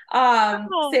waiting,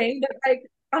 Oh, saying that like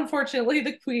unfortunately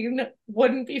the queen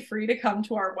wouldn't be free to come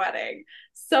to our wedding.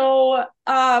 So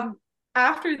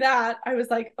after that, I was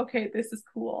like, okay, this is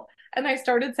cool. And I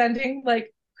started sending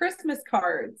like Christmas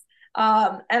cards.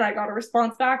 And I got a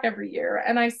response back every year.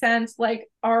 And I sent like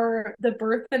the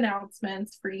birth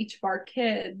announcements for each of our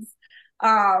kids.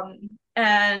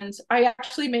 And I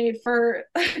actually made for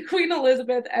Queen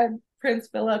Elizabeth and Prince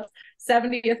Philip's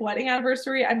 70th wedding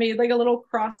anniversary, I made like a little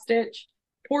cross stitch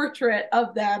portrait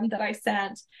of them that I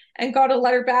sent and got a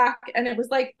letter back. And it was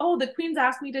like, oh, the queen's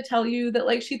asked me to tell you that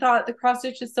like she thought the cross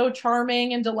stitch is so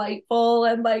charming and delightful.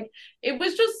 And like it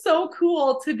was just so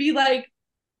cool to be like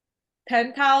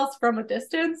pen pals from a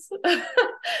distance,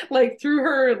 like through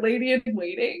her lady in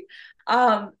waiting.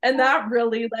 And that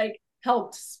really like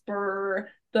helped spur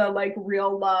the like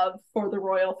real love for the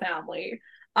royal family.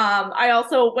 I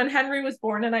also, when Henry was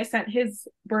born and I sent his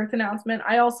birth announcement,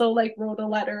 I also like wrote a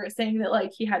letter saying that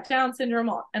like he had Down syndrome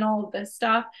and all of this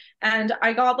stuff. And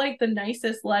I got like the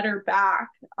nicest letter back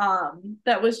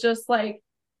that was just like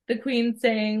the queen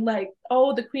saying like,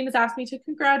 oh, the queen has asked me to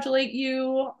congratulate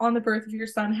you on the birth of your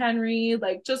son Henry,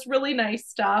 like just really nice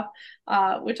stuff,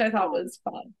 which I thought was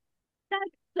fun.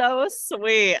 that's so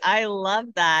sweet. I love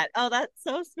that. Oh, that's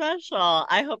so special.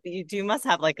 I hope you must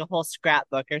have like a whole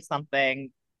scrapbook or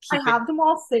something I keep it. have them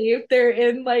all saved. They're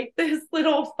in like this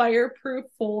little fireproof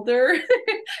folder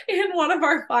in one of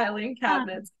our filing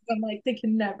cabinets. I'm like, they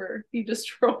can never be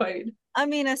destroyed. I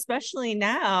mean, especially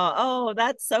now. Oh,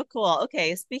 that's so cool.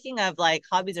 Okay, speaking of like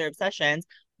hobbies or obsessions,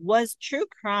 was true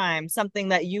crime something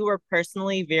that you were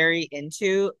personally very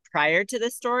into prior to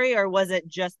this story, or was it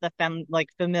just the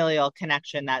familial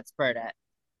connection that spurred it?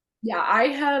 Yeah, I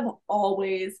have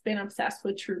always been obsessed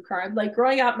with true crime. Like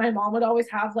growing up, my mom would always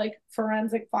have like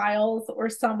Forensic Files or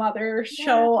some other Yeah.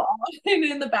 show on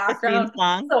in the The theme background.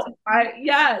 song.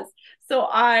 Yes. So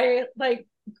I like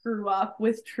grew up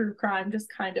with true crime just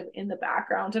kind of in the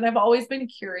background and I've always been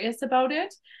curious about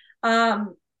it.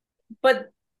 Um,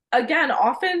 but again,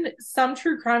 often some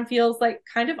true crime feels like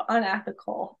kind of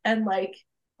unethical and like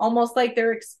almost like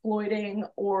they're exploiting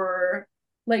or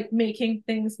like making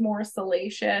things more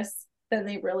salacious than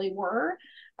they really were.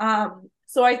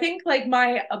 So I think like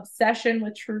my obsession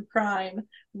with true crime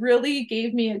really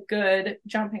gave me a good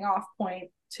jumping off point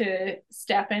to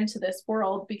step into this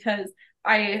world because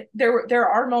there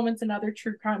are moments in other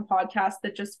true crime podcasts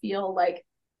that just feel like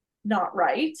not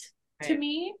right to Right.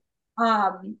 me.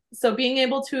 So being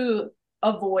able to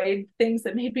avoid things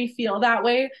that made me feel that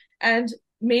way, and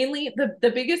mainly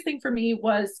the biggest thing for me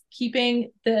was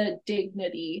keeping the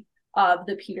dignity of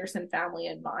the Peterson family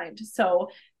in mind. So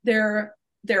there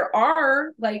there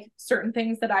are like certain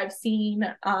things that I've seen,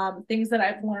 things that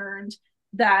I've learned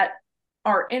that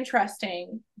are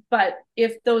interesting, but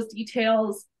if those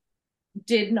details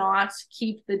did not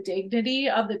keep the dignity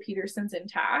of the Petersons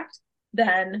intact,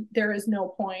 then there is no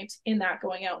point in that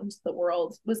going out into the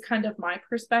world, was kind of my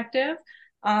perspective.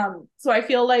 So I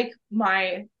feel like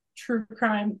my true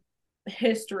crime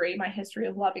history, my history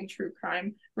of loving true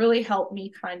crime, really helped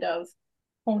me kind of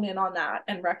hone in on that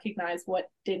and recognize what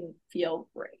didn't feel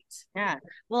great. Yeah.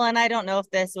 Well, and I don't know if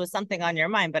this was something on your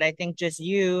mind, but I think just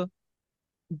you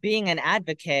being an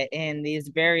advocate in these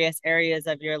various areas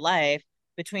of your life,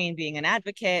 between being an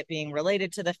advocate, being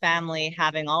related to the family,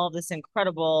 having all of this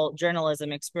incredible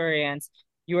journalism experience,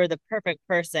 you are the perfect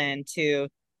person to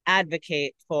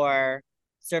advocate for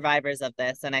survivors of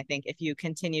this. And I think if you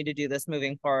continue to do this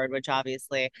moving forward, which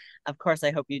obviously, of course,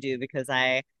 I hope you do, because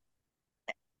I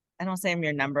don't say I'm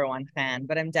your number one fan,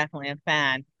 but I'm definitely a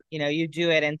fan. You know, you do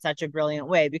it in such a brilliant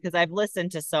way because I've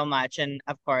listened to so much. And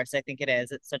of course, I think it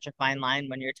is. It's such a fine line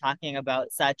when you're talking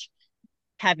about such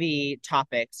heavy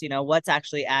topics, what's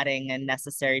actually adding and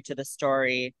necessary to the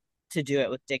story to do it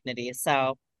with dignity.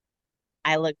 So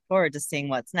I look forward to seeing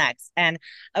what's next. And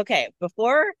okay,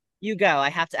 before you go, I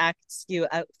have to ask you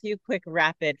a few quick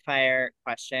rapid fire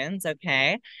questions.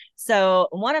 Okay. So,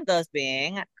 one of those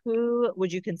being, who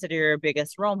would you consider your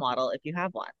biggest role model if you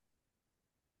have one?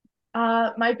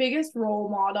 My biggest role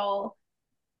model,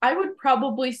 I would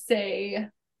probably say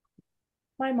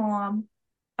my mom.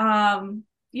 Um,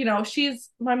 she's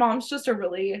my mom's just a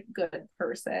really good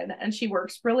person and she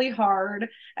works really hard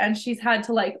and she's had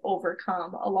to like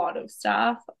overcome a lot of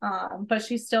stuff. But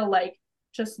she's still like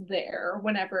just there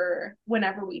whenever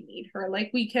we need her.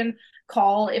 Like we can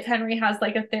call if Henry has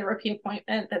like a therapy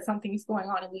appointment that something's going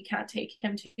on and we can't take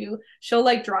him to, she'll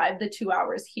like drive the 2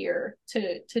 hours here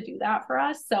to do that for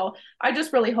us. So I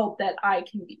just really hope that I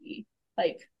can be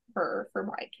like her for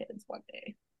my kids one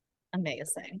day.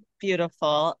 Amazing.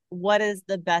 Beautiful. What is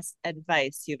the best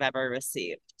advice you've ever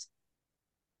received?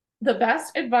 The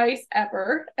best advice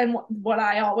ever, and what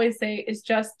I always say is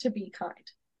just to be kind.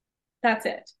 That's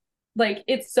it. Like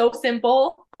it's so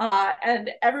simple, and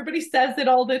everybody says it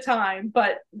all the time,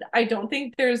 but I don't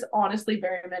think there's honestly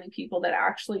very many people that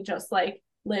actually just like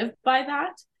live by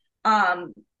that.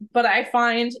 Um, but I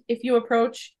find if you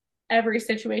approach every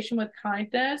situation with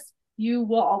kindness, you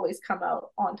will always come out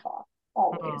on top.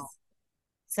 Always. Oh,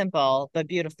 simple but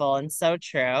beautiful and so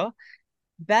true.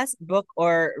 Best book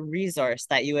or resource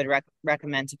that you would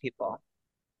recommend to people?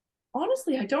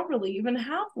 Honestly, I don't really even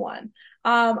have one.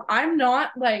 I'm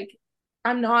not like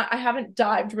I haven't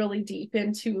dived really deep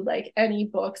into like any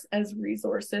books as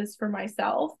resources for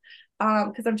myself.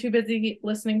 Because I'm too busy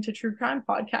listening to true crime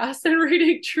podcasts and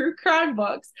reading true crime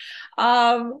books.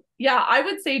 Yeah, I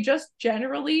would say just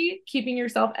generally keeping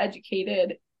yourself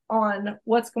educated on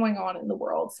what's going on in the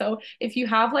world. So if you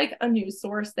have like a news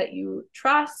source that you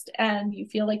trust and you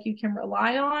feel like you can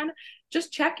rely on,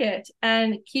 just check it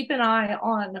and keep an eye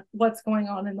on what's going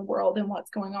on in the world and what's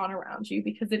going on around you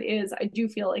because I do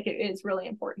feel like it is really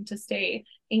important to stay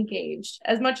engaged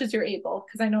as much as you're able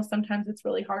because I know sometimes it's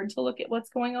really hard to look at what's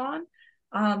going on.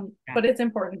 Yeah. But it's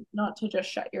important not to just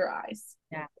shut your eyes.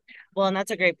 Yeah. Well, and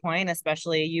that's a great point,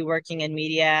 especially you working in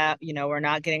media. We're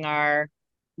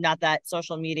not that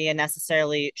social media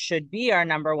necessarily should be our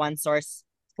number one source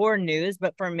for news,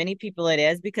 but for many people it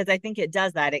is, because I think it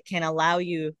does that. It can allow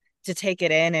you to take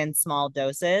it in small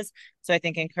doses. So I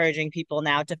think encouraging people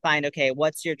now to find, okay,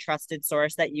 what's your trusted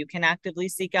source that you can actively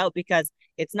seek out, because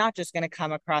it's not just going to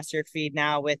come across your feed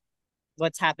now with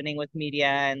what's happening with media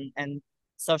and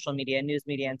social media, news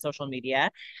media and social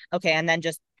media. Okay, and then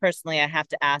just personally, I have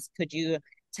to ask, could you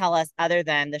tell us, other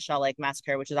than the Shell Lake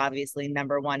Massacre, which is obviously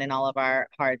number one in all of our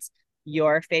hearts,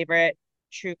 your favorite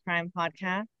true crime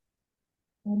podcast?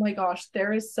 Oh my gosh,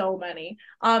 there is so many.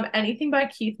 Anything by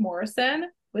Keith Morrison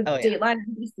with Oh yeah. Dateline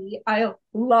NBC. I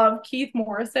love Keith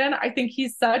Morrison. I think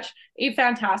he's such a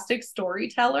fantastic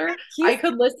storyteller. I He's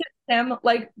could listen to him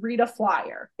like read a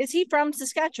flyer. is he from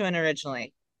Saskatchewan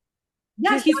originally?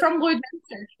 Yeah, He's he's not, from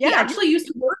Lloydminster. He yeah. actually used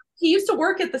to work. He used to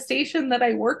work at the station that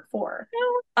I work for.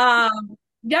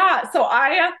 Yeah. So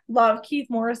I love Keith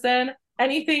Morrison.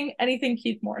 Anything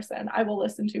Keith Morrison, I will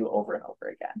listen to over and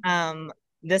over again.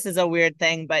 This is a weird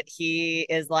thing, but he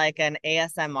is like an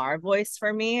ASMR voice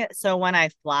for me. So when I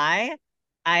fly,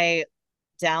 I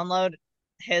download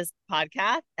his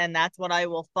podcast, and that's what I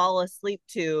will fall asleep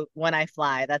to when I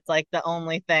fly. That's like the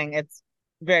only thing. It's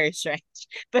very strange,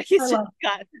 but I he's just love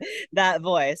got that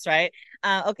voice, right?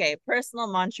 Okay,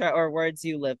 personal mantra or words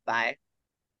you live by.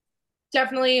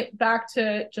 definitely back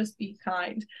to just be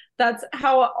kind. That's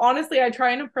how honestly I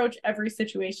try and approach every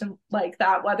situation like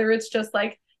that, whether it's just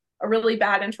like a really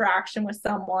bad interaction with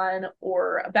someone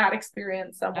or a bad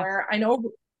experience somewhere. I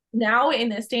know now in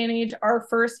this day and age, our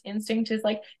first instinct is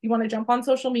like you want to jump on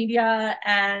social media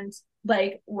and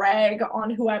like rag on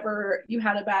whoever you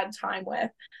had a bad time with.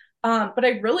 But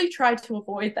I really try to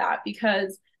avoid that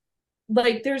because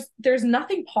like there's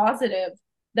nothing positive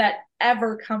that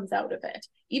ever comes out of it.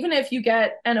 Even if you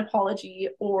get an apology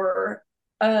or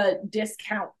a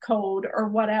discount code or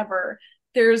whatever,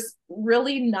 there's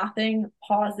really nothing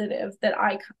positive that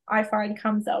I find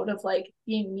comes out of like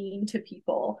being mean to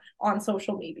people on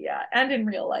social media and in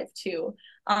real life too.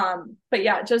 But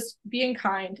yeah, just being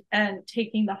kind and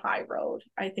taking the high road,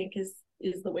 I think is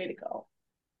the way to go.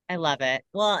 I love it.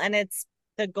 Well, and it's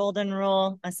the golden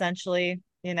rule, essentially,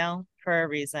 for a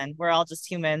reason. We're all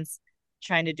just humans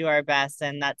trying to do our best,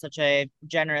 and that's such a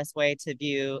generous way to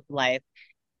view life.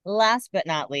 Last but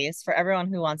not least, for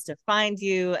everyone who wants to find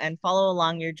you and follow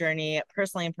along your journey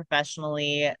personally and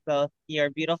professionally, both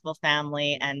your beautiful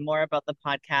family and more about the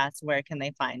podcast, where can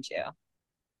they find you?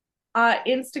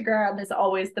 Instagram is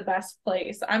always the best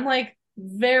place. I'm like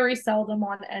very seldom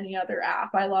on any other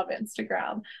app. I love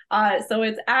Instagram. So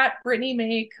it's at Brittany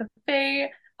May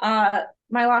Caffet.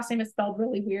 My last name is spelled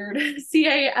really weird.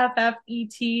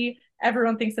 Caffet.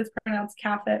 Everyone thinks it's pronounced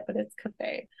Caffet, but it's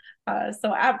Caffet.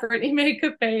 So at Brittany May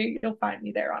Caffet, you'll find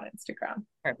me there on Instagram.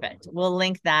 Perfect. We'll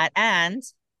link that. And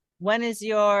when is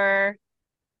the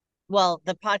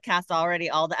podcast already,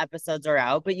 all the episodes are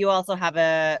out, but you also have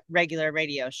a regular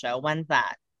radio show. When's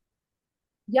that?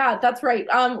 Yeah, that's right.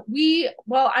 I'm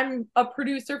a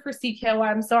producer for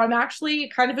CKOM, so I'm actually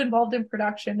kind of involved in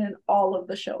production in all of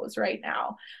the shows right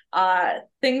now.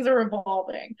 Things are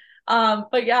evolving.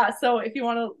 But yeah, so if you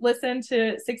want to listen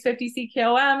to 650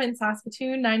 CKOM in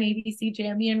Saskatoon, 980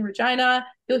 CJME in Regina,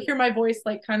 you'll hear my voice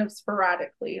like kind of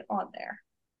sporadically on there.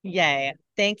 Yay.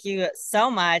 Thank you so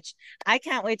much. I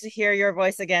can't wait to hear your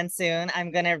voice again soon.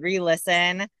 I'm going to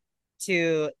re-listen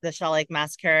to the Shell Lake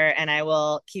Massacre, and I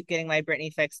will keep getting my Brittany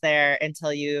fix there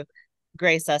until you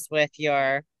grace us with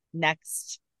your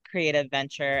next creative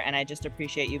venture. And I just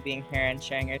appreciate you being here and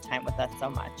sharing your time with us so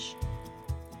much.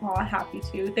 Oh, happy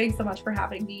to. Thanks so much for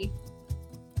having me.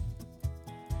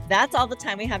 That's all the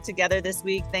time we have together this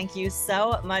week. Thank you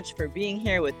so much for being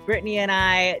here with Brittany and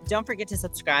I. Don't forget to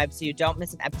subscribe so you don't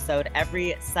miss an episode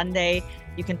every Sunday.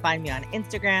 You can find me on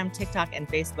Instagram, TikTok, and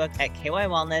Facebook at KY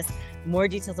Wellness. More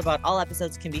details about all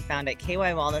episodes can be found at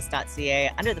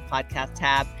kywellness.ca under the podcast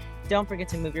tab. Don't forget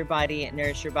to move your body,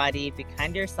 nourish your body, be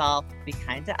kind to yourself, be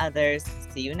kind to others.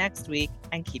 See you next week,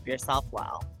 and keep yourself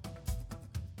well.